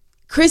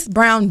 Chris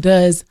Brown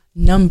does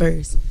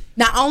numbers.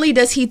 Not only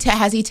does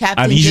has he tapped,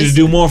 I need you to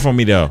do more for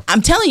me though.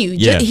 I'm telling you,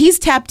 he's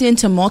tapped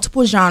into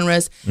multiple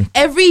genres.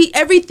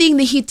 Everything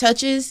that he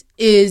touches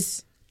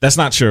is. That's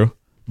not true.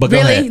 But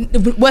really,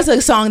 what's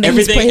a song that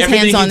he's put his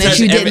hands on that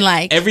you didn't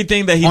like?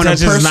 Everything that he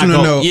touches is not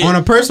gold. On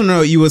a personal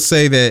note, you would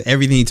say that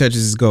everything he touches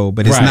is gold,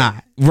 but it's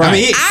not.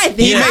 Right. I mean,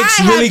 he makes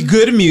really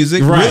good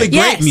music, really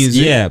great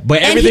music. Yeah,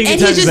 but everything he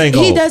touches ain't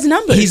gold. He does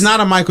numbers. He's not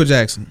a Michael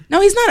Jackson.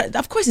 No, he's not.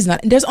 Of course he's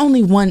not. There's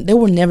only one. There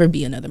will never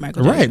be another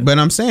Michael Jackson. Right, but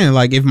I'm saying,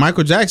 like, if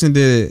Michael Jackson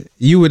did it,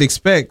 you would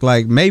expect,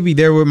 like, maybe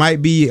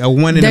might be a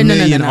 1 in a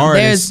million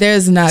artist.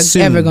 There's not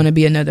ever going to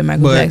be another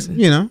Michael Jackson.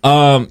 You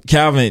know.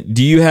 Calvin,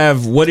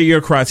 what are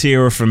your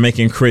criteria for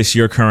making Chris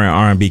your current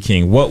R&B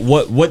king?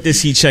 What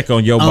does he check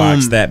on your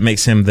box that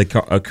makes him the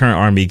current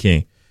R&B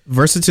king?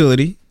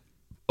 Versatility.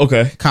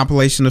 Okay.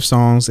 Compilation of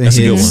songs and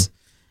hits. A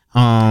good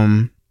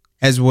one.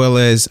 As well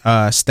as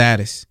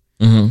status.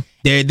 Mm-hmm.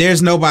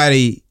 There's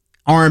nobody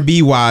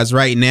R&B wise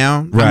right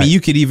now. Right. I mean, you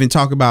could even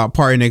talk about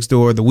Party Next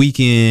Door, The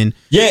Weeknd.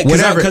 Yeah,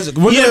 whatever. Because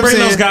we're going to bring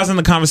those guys in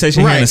the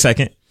conversation here in a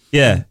second.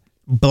 Yeah.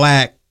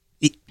 Black.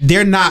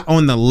 They're not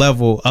on the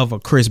level of a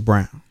Chris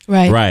Brown.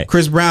 Right.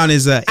 Chris Brown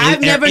is I've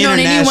never known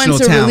anyone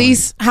to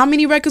release. How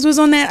many records was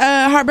on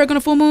that Heartbreak on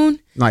a Full Moon?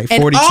 Like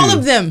 42. And all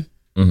of them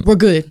were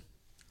good.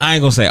 I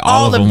ain't gonna say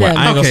all of them.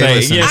 I ain't gonna say.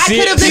 Yeah, I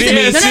could have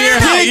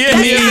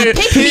listened.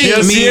 Pick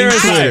me.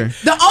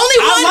 The only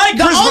one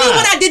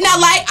I did not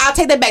like. I'll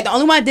take that back. The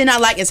only one I did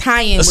not like is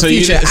High End with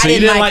Future. So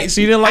you didn't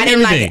like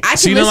everything. I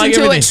could listen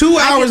to it. 2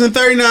 hours and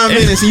 39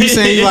 minutes. And you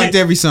saying you liked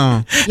every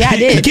song? Yeah, I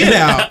did. Get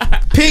out.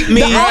 Pick me.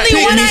 The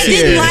only one I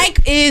didn't like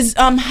is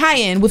High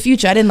End with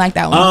Future. I didn't like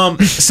that one.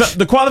 So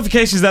the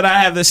qualifications that I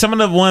have, some of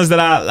the ones that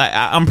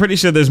I'm pretty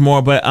sure there's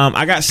more, but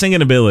I got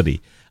singing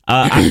ability.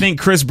 I think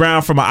Chris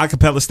Brown, from an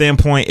acapella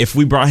standpoint, if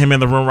we brought him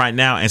in the room right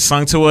now and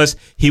sung to us,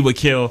 he would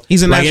kill.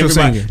 He's a natural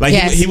singer.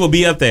 He will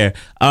be up there.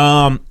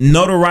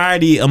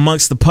 Notoriety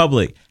amongst the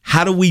public.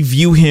 How do we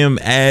view him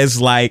as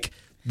like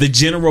the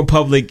general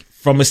public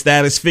from a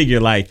status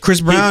figure? Like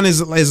Chris Brown is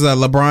a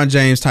LeBron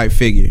James type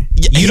figure.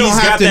 You don't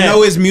have to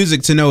know his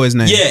music to know his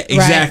name. Yeah,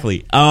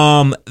 exactly.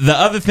 Right. The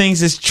other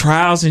things is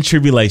trials and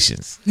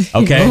tribulations.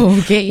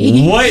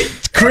 Okay.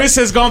 What Chris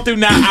has gone through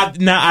now.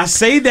 I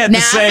say that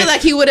to say, I feel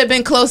like he would have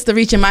been close to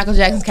reaching Michael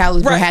Jackson's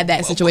caliber had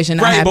that situation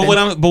not happened.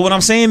 But what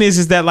I'm saying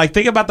is that, like,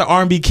 think about the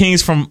R&B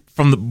kings from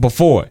the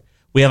before.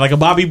 We had like a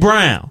Bobby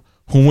Brown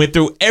who went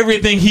through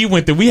everything he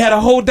went through. We had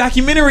a whole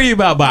documentary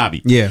about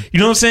Bobby. Yeah. You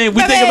know what I'm saying?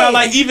 We think about,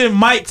 like, even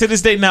Mike to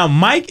this day. Now,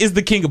 Mike is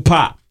the king of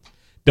pop.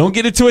 Don't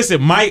get it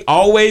twisted. Mike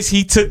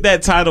he took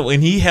that title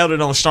and he held it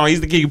on strong.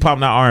 He's the king of pop,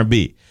 not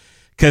R&B.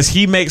 Because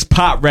he makes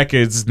pop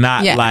records,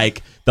 not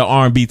like the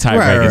R&B type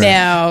records.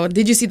 Now,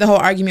 did you see the whole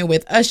argument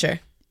with Usher?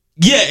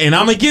 Yeah, and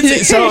I'm gonna get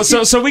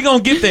to so we're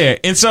gonna get there.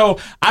 And so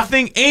I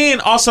think,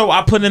 and also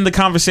I put in the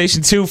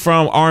conversation too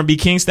from R&B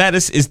king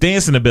status is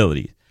dancing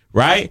ability.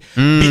 Right?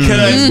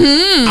 Because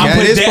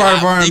part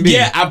of R&B.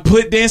 Yeah, I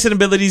put dancing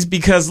abilities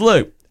because,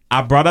 look,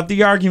 I brought up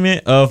the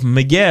argument of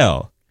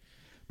Miguel.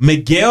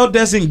 Miguel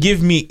doesn't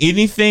give me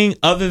anything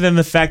other than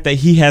the fact that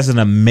he has an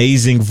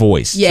amazing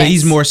voice. Yes. So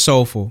he's more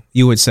soulful,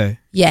 you would say.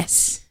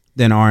 Yes.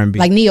 Than R&B.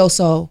 Like neo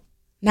soul.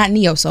 Not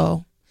neo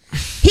soul.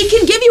 He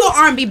can give you an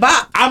R&B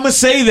bop. I'm gonna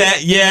say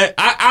that, yeah.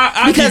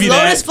 I'll give you that.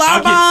 Because Lotus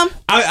Flower Bomb,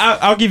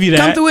 I'll give you that.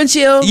 Come Through and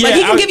Chill. Yeah, like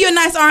he can give you a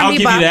nice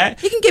R&B bop. That.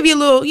 He can give you a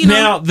little,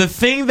 Now, the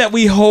thing that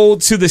we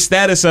hold to the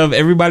status of,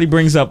 everybody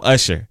brings up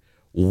Usher.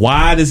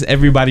 Why does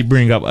everybody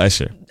bring up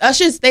Usher?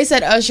 They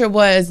said Usher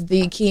was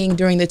the king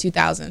during the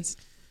 2000s.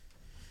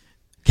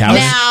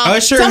 Now,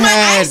 Usher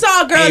I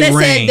saw a girl that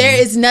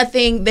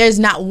said there's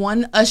not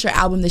one Usher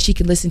album that she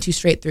could listen to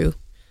straight through,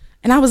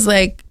 and I was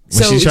like,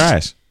 so she's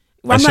trash.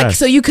 I'm like,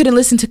 so you couldn't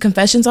listen to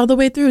Confessions all the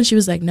way through? And she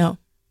was like, no.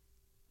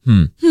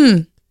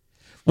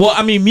 Well,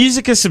 I mean,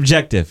 music is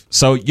subjective,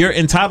 so you're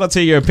entitled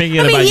to your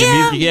opinion about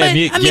your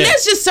music.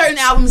 There's just certain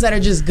albums that are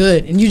just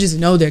good, and you just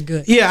know they're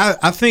good. Yeah,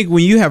 I think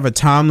when you have a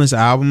timeless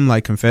album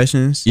like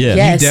Confessions, you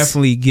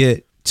definitely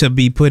get to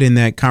be put in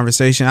that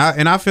conversation.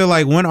 I feel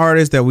like one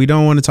artist that we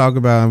don't want to talk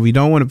about and we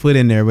don't want to put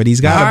in there, but he's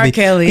got to be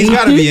Kelly. He's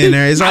got to be in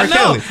there. It's R.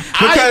 Kelly.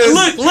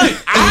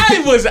 Look,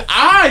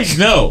 I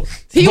know.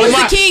 He was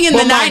the king in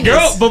the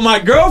 90s. But my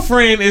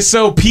girlfriend is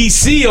so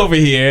PC over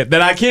here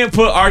that I can't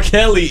put R.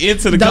 Kelly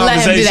into the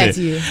conversation. Let him do that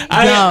to you.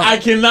 I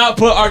cannot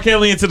put R.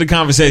 Kelly into the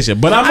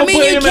conversation. But I'm going to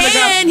put him in the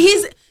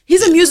conversation.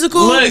 He's a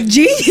musical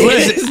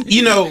genius.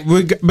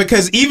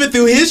 Because even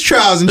through his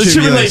trials and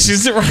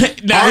tribulations,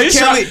 right now,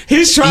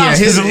 his trials,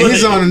 he's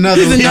on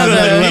another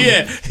level.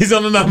 Yeah, he's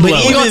on another level.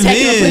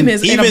 Even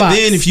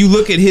then, if you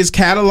look at his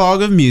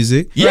catalog of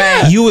music,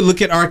 you would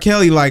look at R.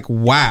 Kelly like,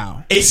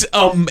 wow, it's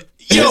amazing.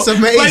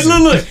 Like,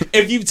 look,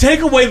 if you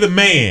take away the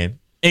man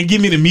and give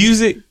me the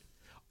music,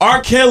 R.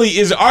 Kelly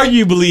is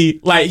arguably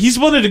like he's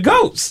one of the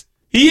GOATs.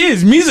 He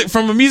is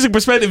from a music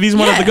perspective. He's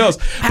one of the GOATs.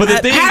 But the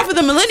thing, half of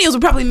the millennials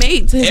were probably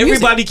made to his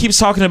everybody keeps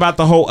talking about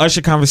the whole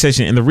Usher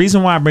conversation, and the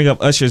reason why I bring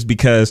up Usher is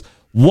because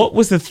what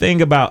was the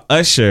thing about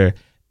Usher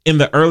in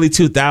the early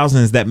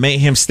 2000s that made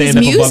him stand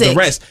up above the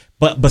rest?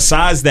 But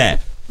besides that,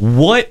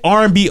 what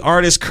R&B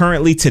artists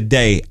currently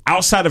today,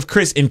 outside of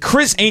Chris, and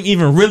Chris ain't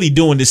even really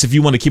doing this if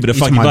you want to keep it a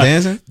funky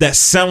buck, that's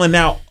selling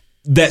out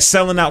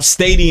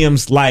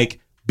stadiums like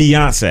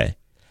Beyonce.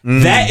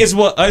 That is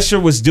what Usher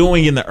was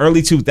doing in the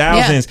early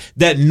 2000s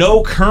that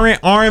no current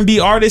R&B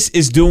artist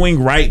is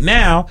doing right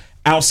now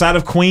outside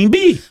of Queen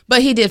Bee.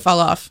 But he did fall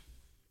off.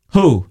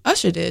 Who?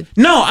 Usher did.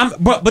 No,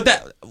 but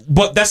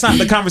that's not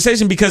the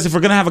conversation, because if we're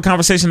gonna have a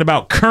conversation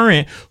about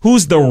current,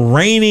 who's the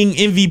reigning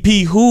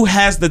MVP, who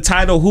has the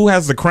title, who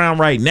has the crown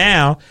right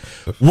now,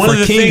 one of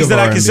the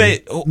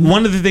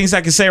things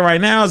I can say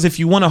right now is if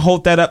you want to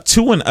hold that up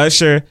to an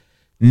Usher,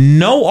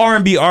 no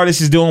R&B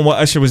artist is doing what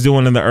Usher was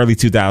doing in the early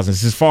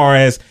 2000s as far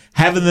as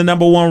having the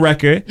number one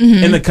record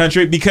in the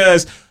country,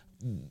 because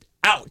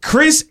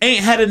Chris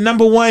ain't had a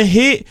number one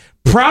hit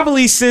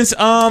probably since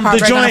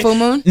the joint. Full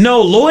Moon?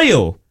 No,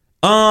 Loyal.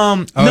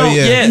 None of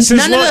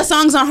the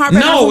songs on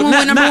Heartbreak on Full Moon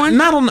went number one?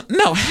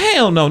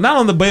 Not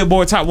on the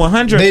Billboard Top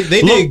 100.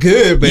 They did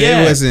good, but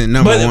it wasn't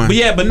number one.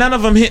 But none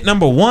of them hit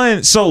number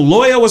one. So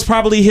Loyal was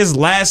probably his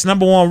last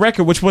number one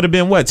record, which would have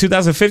been what,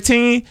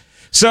 2015?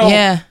 So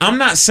I'm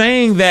not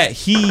saying that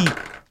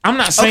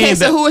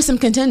so who are some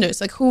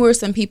contenders? Like, who are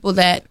some people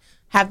that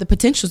have the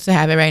potential to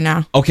have it right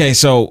now? Okay,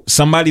 so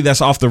somebody that's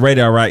off the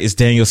radar, right, is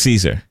Daniel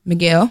Caesar.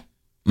 Miguel.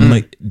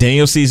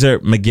 Daniel Caesar,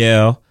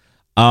 Miguel.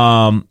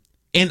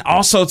 And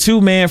also, too,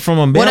 man, from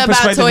a male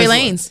perspective. What about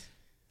Tory Lanez?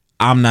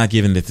 I'm not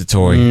giving it to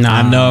Tory.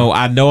 Nah.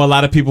 I know a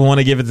lot of people want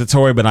to give it to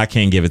Tory, but I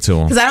can't give it to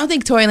him. Because I don't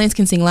think Tory Lanez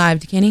can sing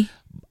live, can he?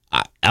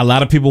 A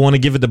lot of people want to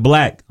give it to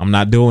Black. I'm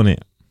not doing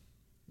it.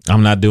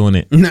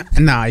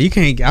 Nah, you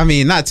can't. I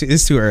mean,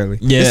 it's too early.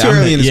 Yeah, it's too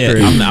early in his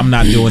career. I'm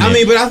not doing it. I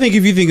mean, but I think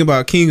if you think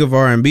about King of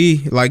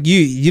R&B, like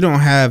you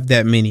don't have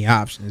that many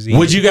options either.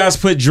 Would you guys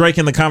put Drake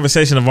in the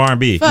conversation of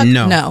R&B?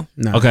 No.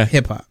 Okay.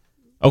 Hip hop.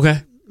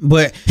 Okay.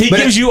 But he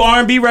gives you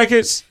R&B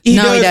records. He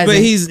does, but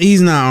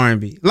he's not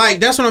R&B. Like,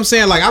 that's what I'm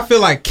saying. Like, I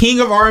feel like King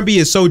of R&B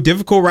is so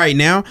difficult right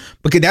now,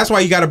 because that's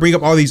why you got to bring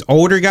up all these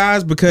older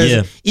guys.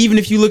 Because even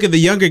if you look at the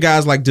younger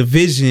guys like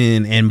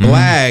Division and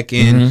Black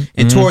and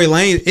Tory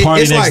Lanez,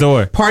 it's like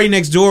Door. Party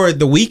Next Door.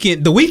 The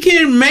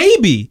Weeknd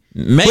maybe.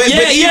 But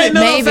even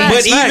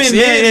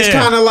then, it's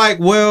kind of like,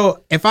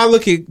 well, if I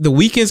look at the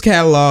Weeknd's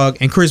catalog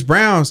and Chris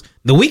Brown's,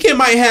 the Weeknd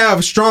might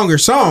have stronger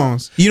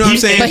songs. You know what I'm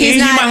saying? But he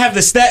might have the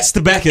stats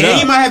to back it up.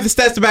 He might have the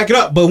stats to back it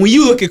up. But when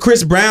you look at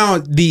Chris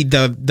Brown,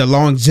 the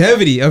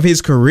longevity of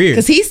his career,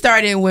 because he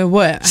started with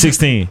what?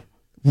 16.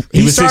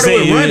 He started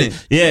with Running.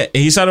 Yeah,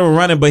 he started with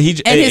Running, but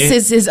his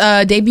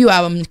debut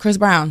album, Chris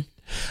Brown.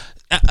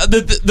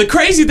 The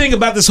crazy thing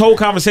about this whole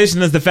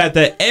conversation is the fact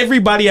that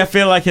everybody, I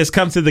feel like, has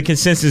come to the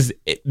consensus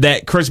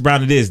that Chris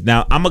Brown it is.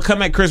 Now, I'm going to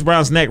come at Chris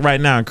Brown's neck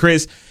right now. And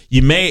Chris,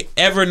 you may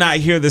ever not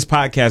hear this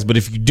podcast, but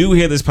if you do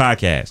hear this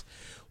podcast,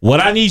 what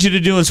I need you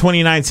to do in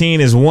 2019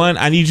 is, one,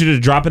 I need you to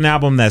drop an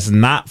album that's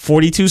not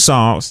 42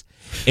 songs,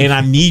 and I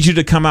need you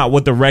to come out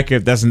with a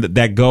record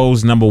that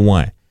goes number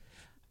one.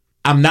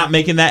 I'm not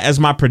making that as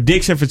my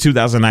prediction for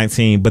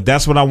 2019, but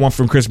that's what I want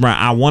from Chris Brown.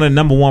 I want a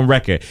number one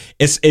record.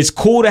 It's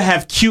cool to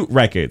have cute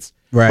records,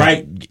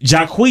 right?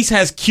 Jacquees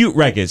has cute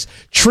records.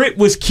 Trip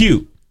was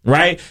cute,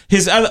 right?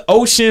 His other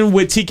Ocean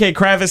with TK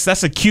Kravitz,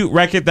 that's a cute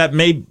record that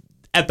may,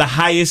 at the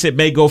highest, it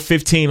may go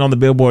 15 on the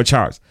Billboard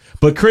charts.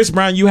 But Chris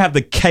Brown, you have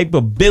the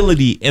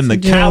capability and the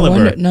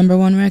caliber number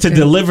one record to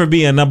deliver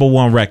being a number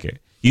one record.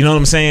 You know what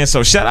I'm saying?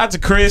 So shout out to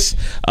Chris.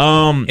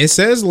 It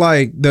says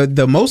like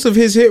the most of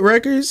his hit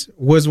records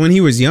was when he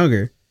was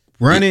younger.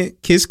 Run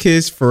It, Kiss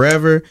Kiss,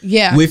 Forever,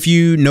 With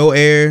You, No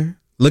Air,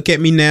 Look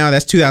at Me Now.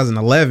 That's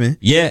 2011.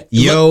 Yeah.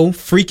 Yo,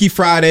 Freaky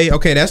Friday.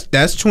 Okay, that's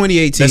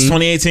 2018. That's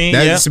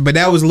 2018. But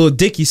that was a Lil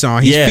Dicky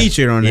song. He's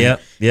featured on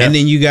that. Yeah. And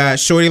then you got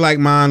Shorty Like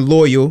Mine,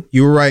 Loyal.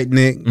 You were right,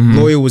 Nick.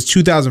 Loyal was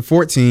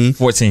 2014.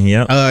 14.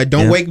 Yeah.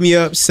 Don't Wake Me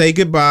Up. Say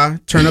Goodbye.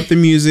 Turn Up the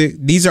Music.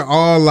 These are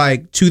all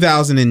like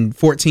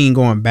 2014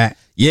 going back.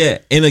 Yeah.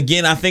 And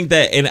again, I think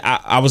that, and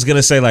I was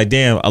gonna say, like,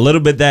 damn, a little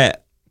bit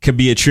that could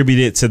be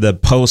attributed to the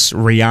post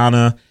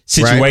Rihanna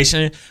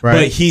situation,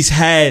 but he's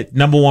had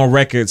number one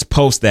records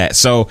post that.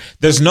 So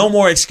there's no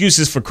more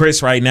excuses for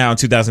Chris right now in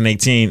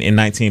 2018 and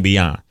 19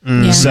 beyond.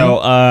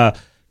 So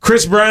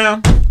Chris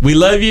Brown, we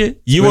love you.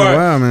 You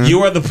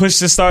are the Push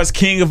to Start's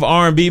king of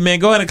R&B, man.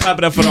 Go ahead and clap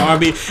it up for the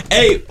R&B.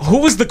 Hey, who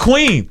was the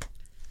queen?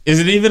 Is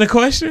it even a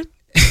question?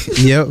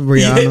 Yep,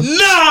 Rihanna.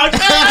 No,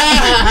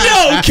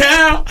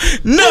 Cal.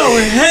 No,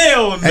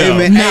 hell no. Hey,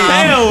 man,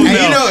 hell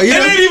no. It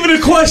ain't even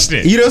a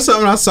question. You know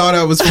something I saw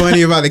that was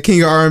funny about the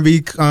King of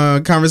R&B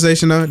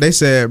conversation though? They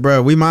said,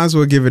 bro, we might as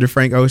well give it to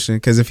Frank Ocean,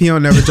 because if he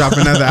don't never drop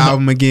another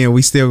album again,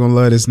 we still gonna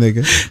love this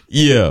nigga.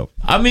 Yeah.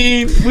 I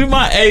mean, we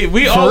might. Hey,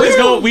 we always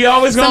gonna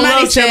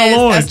love Channel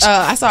Orange.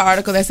 I saw an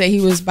article that said he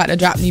was about to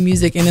drop new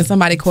music, and then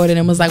somebody quoted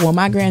and was like, well,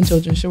 my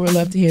grandchildren sure would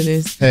love to hear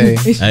this.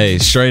 Hey,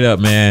 straight up,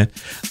 man.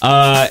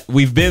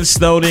 We've been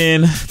snowed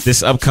in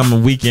this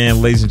upcoming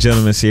weekend, ladies and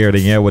gentlemen. Sierra,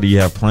 what do you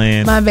have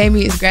planned? My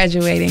baby is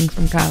graduating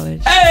from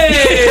college.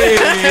 Hey,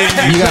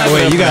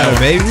 you got a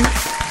baby?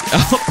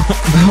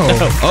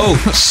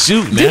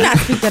 Shoot, man. Do not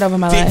speak that over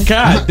my life.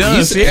 God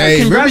does. Hey,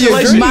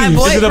 congratulations. My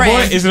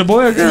boyfriend. Is it a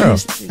boy or girl?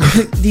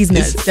 These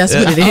nuts. That's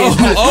what it is.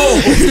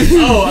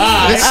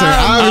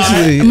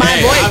 Obviously.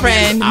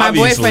 My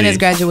boyfriend is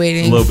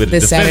graduating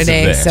this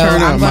Saturday, so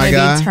I'm going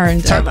to be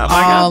turned up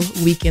all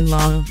weekend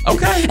long.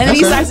 Okay. And then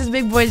he starts his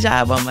big boy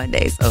job on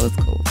Monday, so it's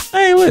cool.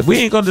 Hey, look, we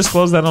ain't gonna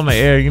disclose that on the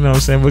air. You know what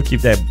I'm saying? We'll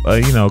keep that,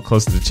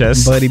 close to the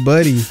chest. Buddy.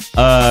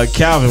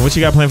 Calvin, what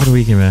you got planned for the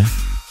weekend, man?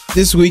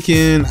 This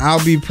weekend,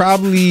 I'll be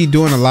probably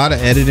doing a lot of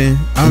editing.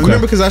 I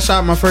remember because I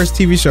shot my first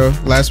TV show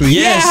last week.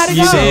 Yes, how'd it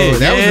go? So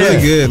that was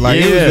really good.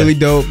 Like it was really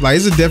dope. Like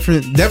it's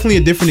definitely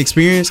a different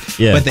experience.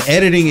 Yeah. But the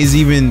editing is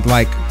even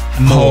like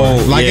more.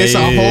 It's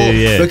a whole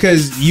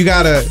because you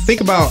gotta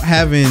think about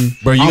having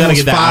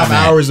almost 5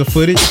 hours of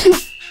footage.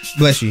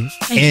 Bless you.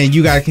 And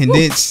you gotta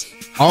condense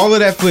all of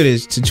that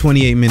footage to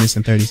 28 minutes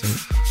and 30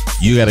 seconds.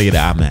 You gotta get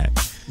an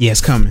iMac. Yeah,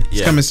 it's coming.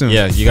 It's coming soon.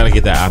 Yeah, you gotta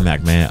get that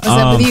iMac, man. What's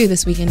up with you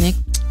this weekend, Nick?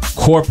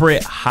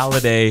 Corporate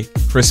holiday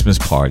Christmas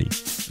party.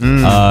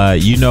 I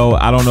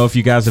don't know if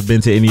you guys have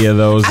been to any of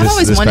those. I've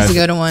always wanted to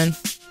go to one.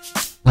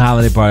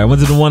 Holiday party. I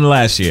went to the one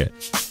last year.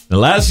 The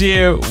last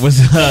year was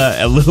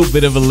a little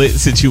bit of a lit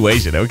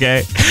situation,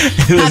 okay?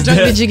 How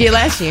drunk did you get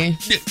last year?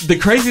 The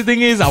crazy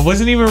thing is, I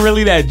wasn't even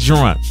really that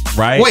drunk,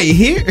 right? Wait,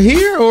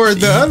 here or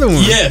the other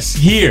one? Yes,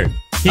 here.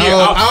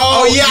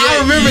 I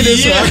remember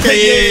this one.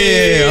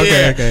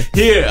 Okay, okay.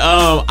 Here,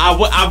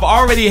 I've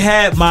already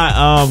had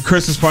my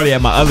Christmas party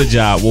at my other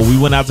job. Well, we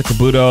went out to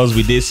Cabuto's.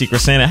 We did Secret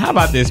Santa. How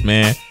about this,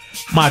 man?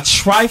 My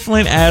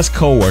trifling ass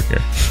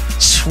coworker.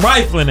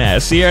 Trifling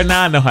ass. Sierra,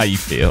 now I know how you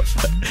feel.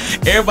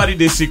 Everybody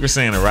did Secret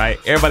Santa, right?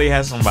 Everybody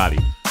has somebody.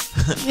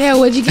 Yeah,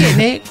 what'd you get,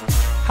 Nick?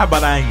 How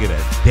about I ain't get a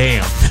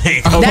damn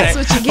thing? Okay? That's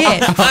what you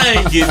get. I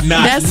ain't get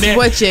nothing. That's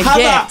what you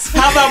get.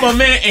 How about my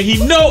man? And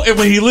he know it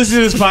when he listens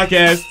to this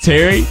podcast,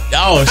 Terry.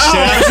 Oh shit!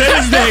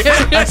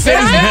 I said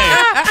his name.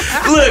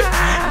 Look,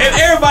 and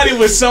everybody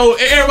was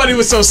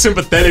so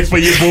sympathetic for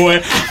your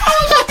boy.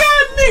 Oh my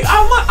God, Nick!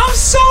 I'm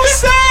so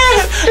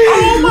sad.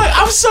 Oh my!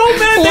 I'm so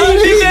mad that he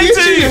did that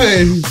to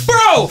you,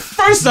 bro.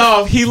 First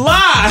off, he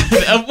lied.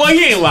 Well,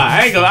 he ain't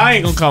lied. I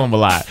ain't gonna call him a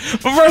lie.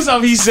 But first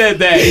off, he said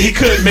that he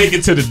couldn't make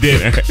it to the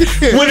dinner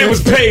when it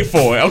was paid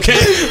for. Okay,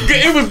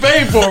 it was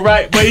paid for,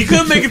 right? But he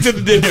couldn't make it to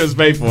the dinner. It was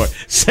paid for.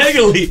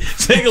 Secondly,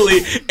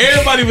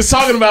 everybody was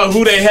talking about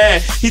who they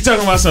had. He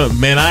talking about something.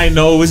 Man, I ain't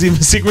know it was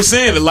even Secret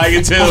Santa like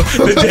until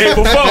the day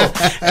before.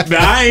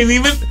 Now, I ain't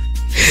even.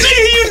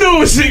 You knew it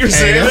was Secret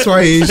Santa. That's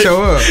why he didn't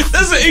show up.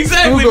 That's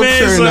exactly,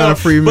 man. Turn a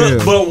free meal.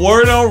 But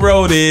word on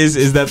road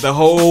is that the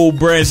whole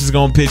branch is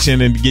gonna pitch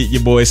in and get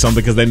your boy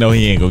something because they know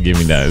he ain't gonna give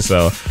me nothing.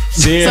 So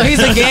he's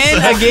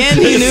again.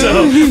 He knew.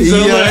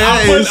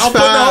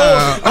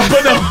 I'm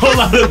putting a whole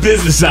lot of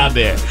business out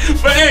there.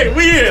 But hey,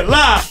 we here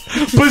live.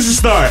 Push the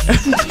start.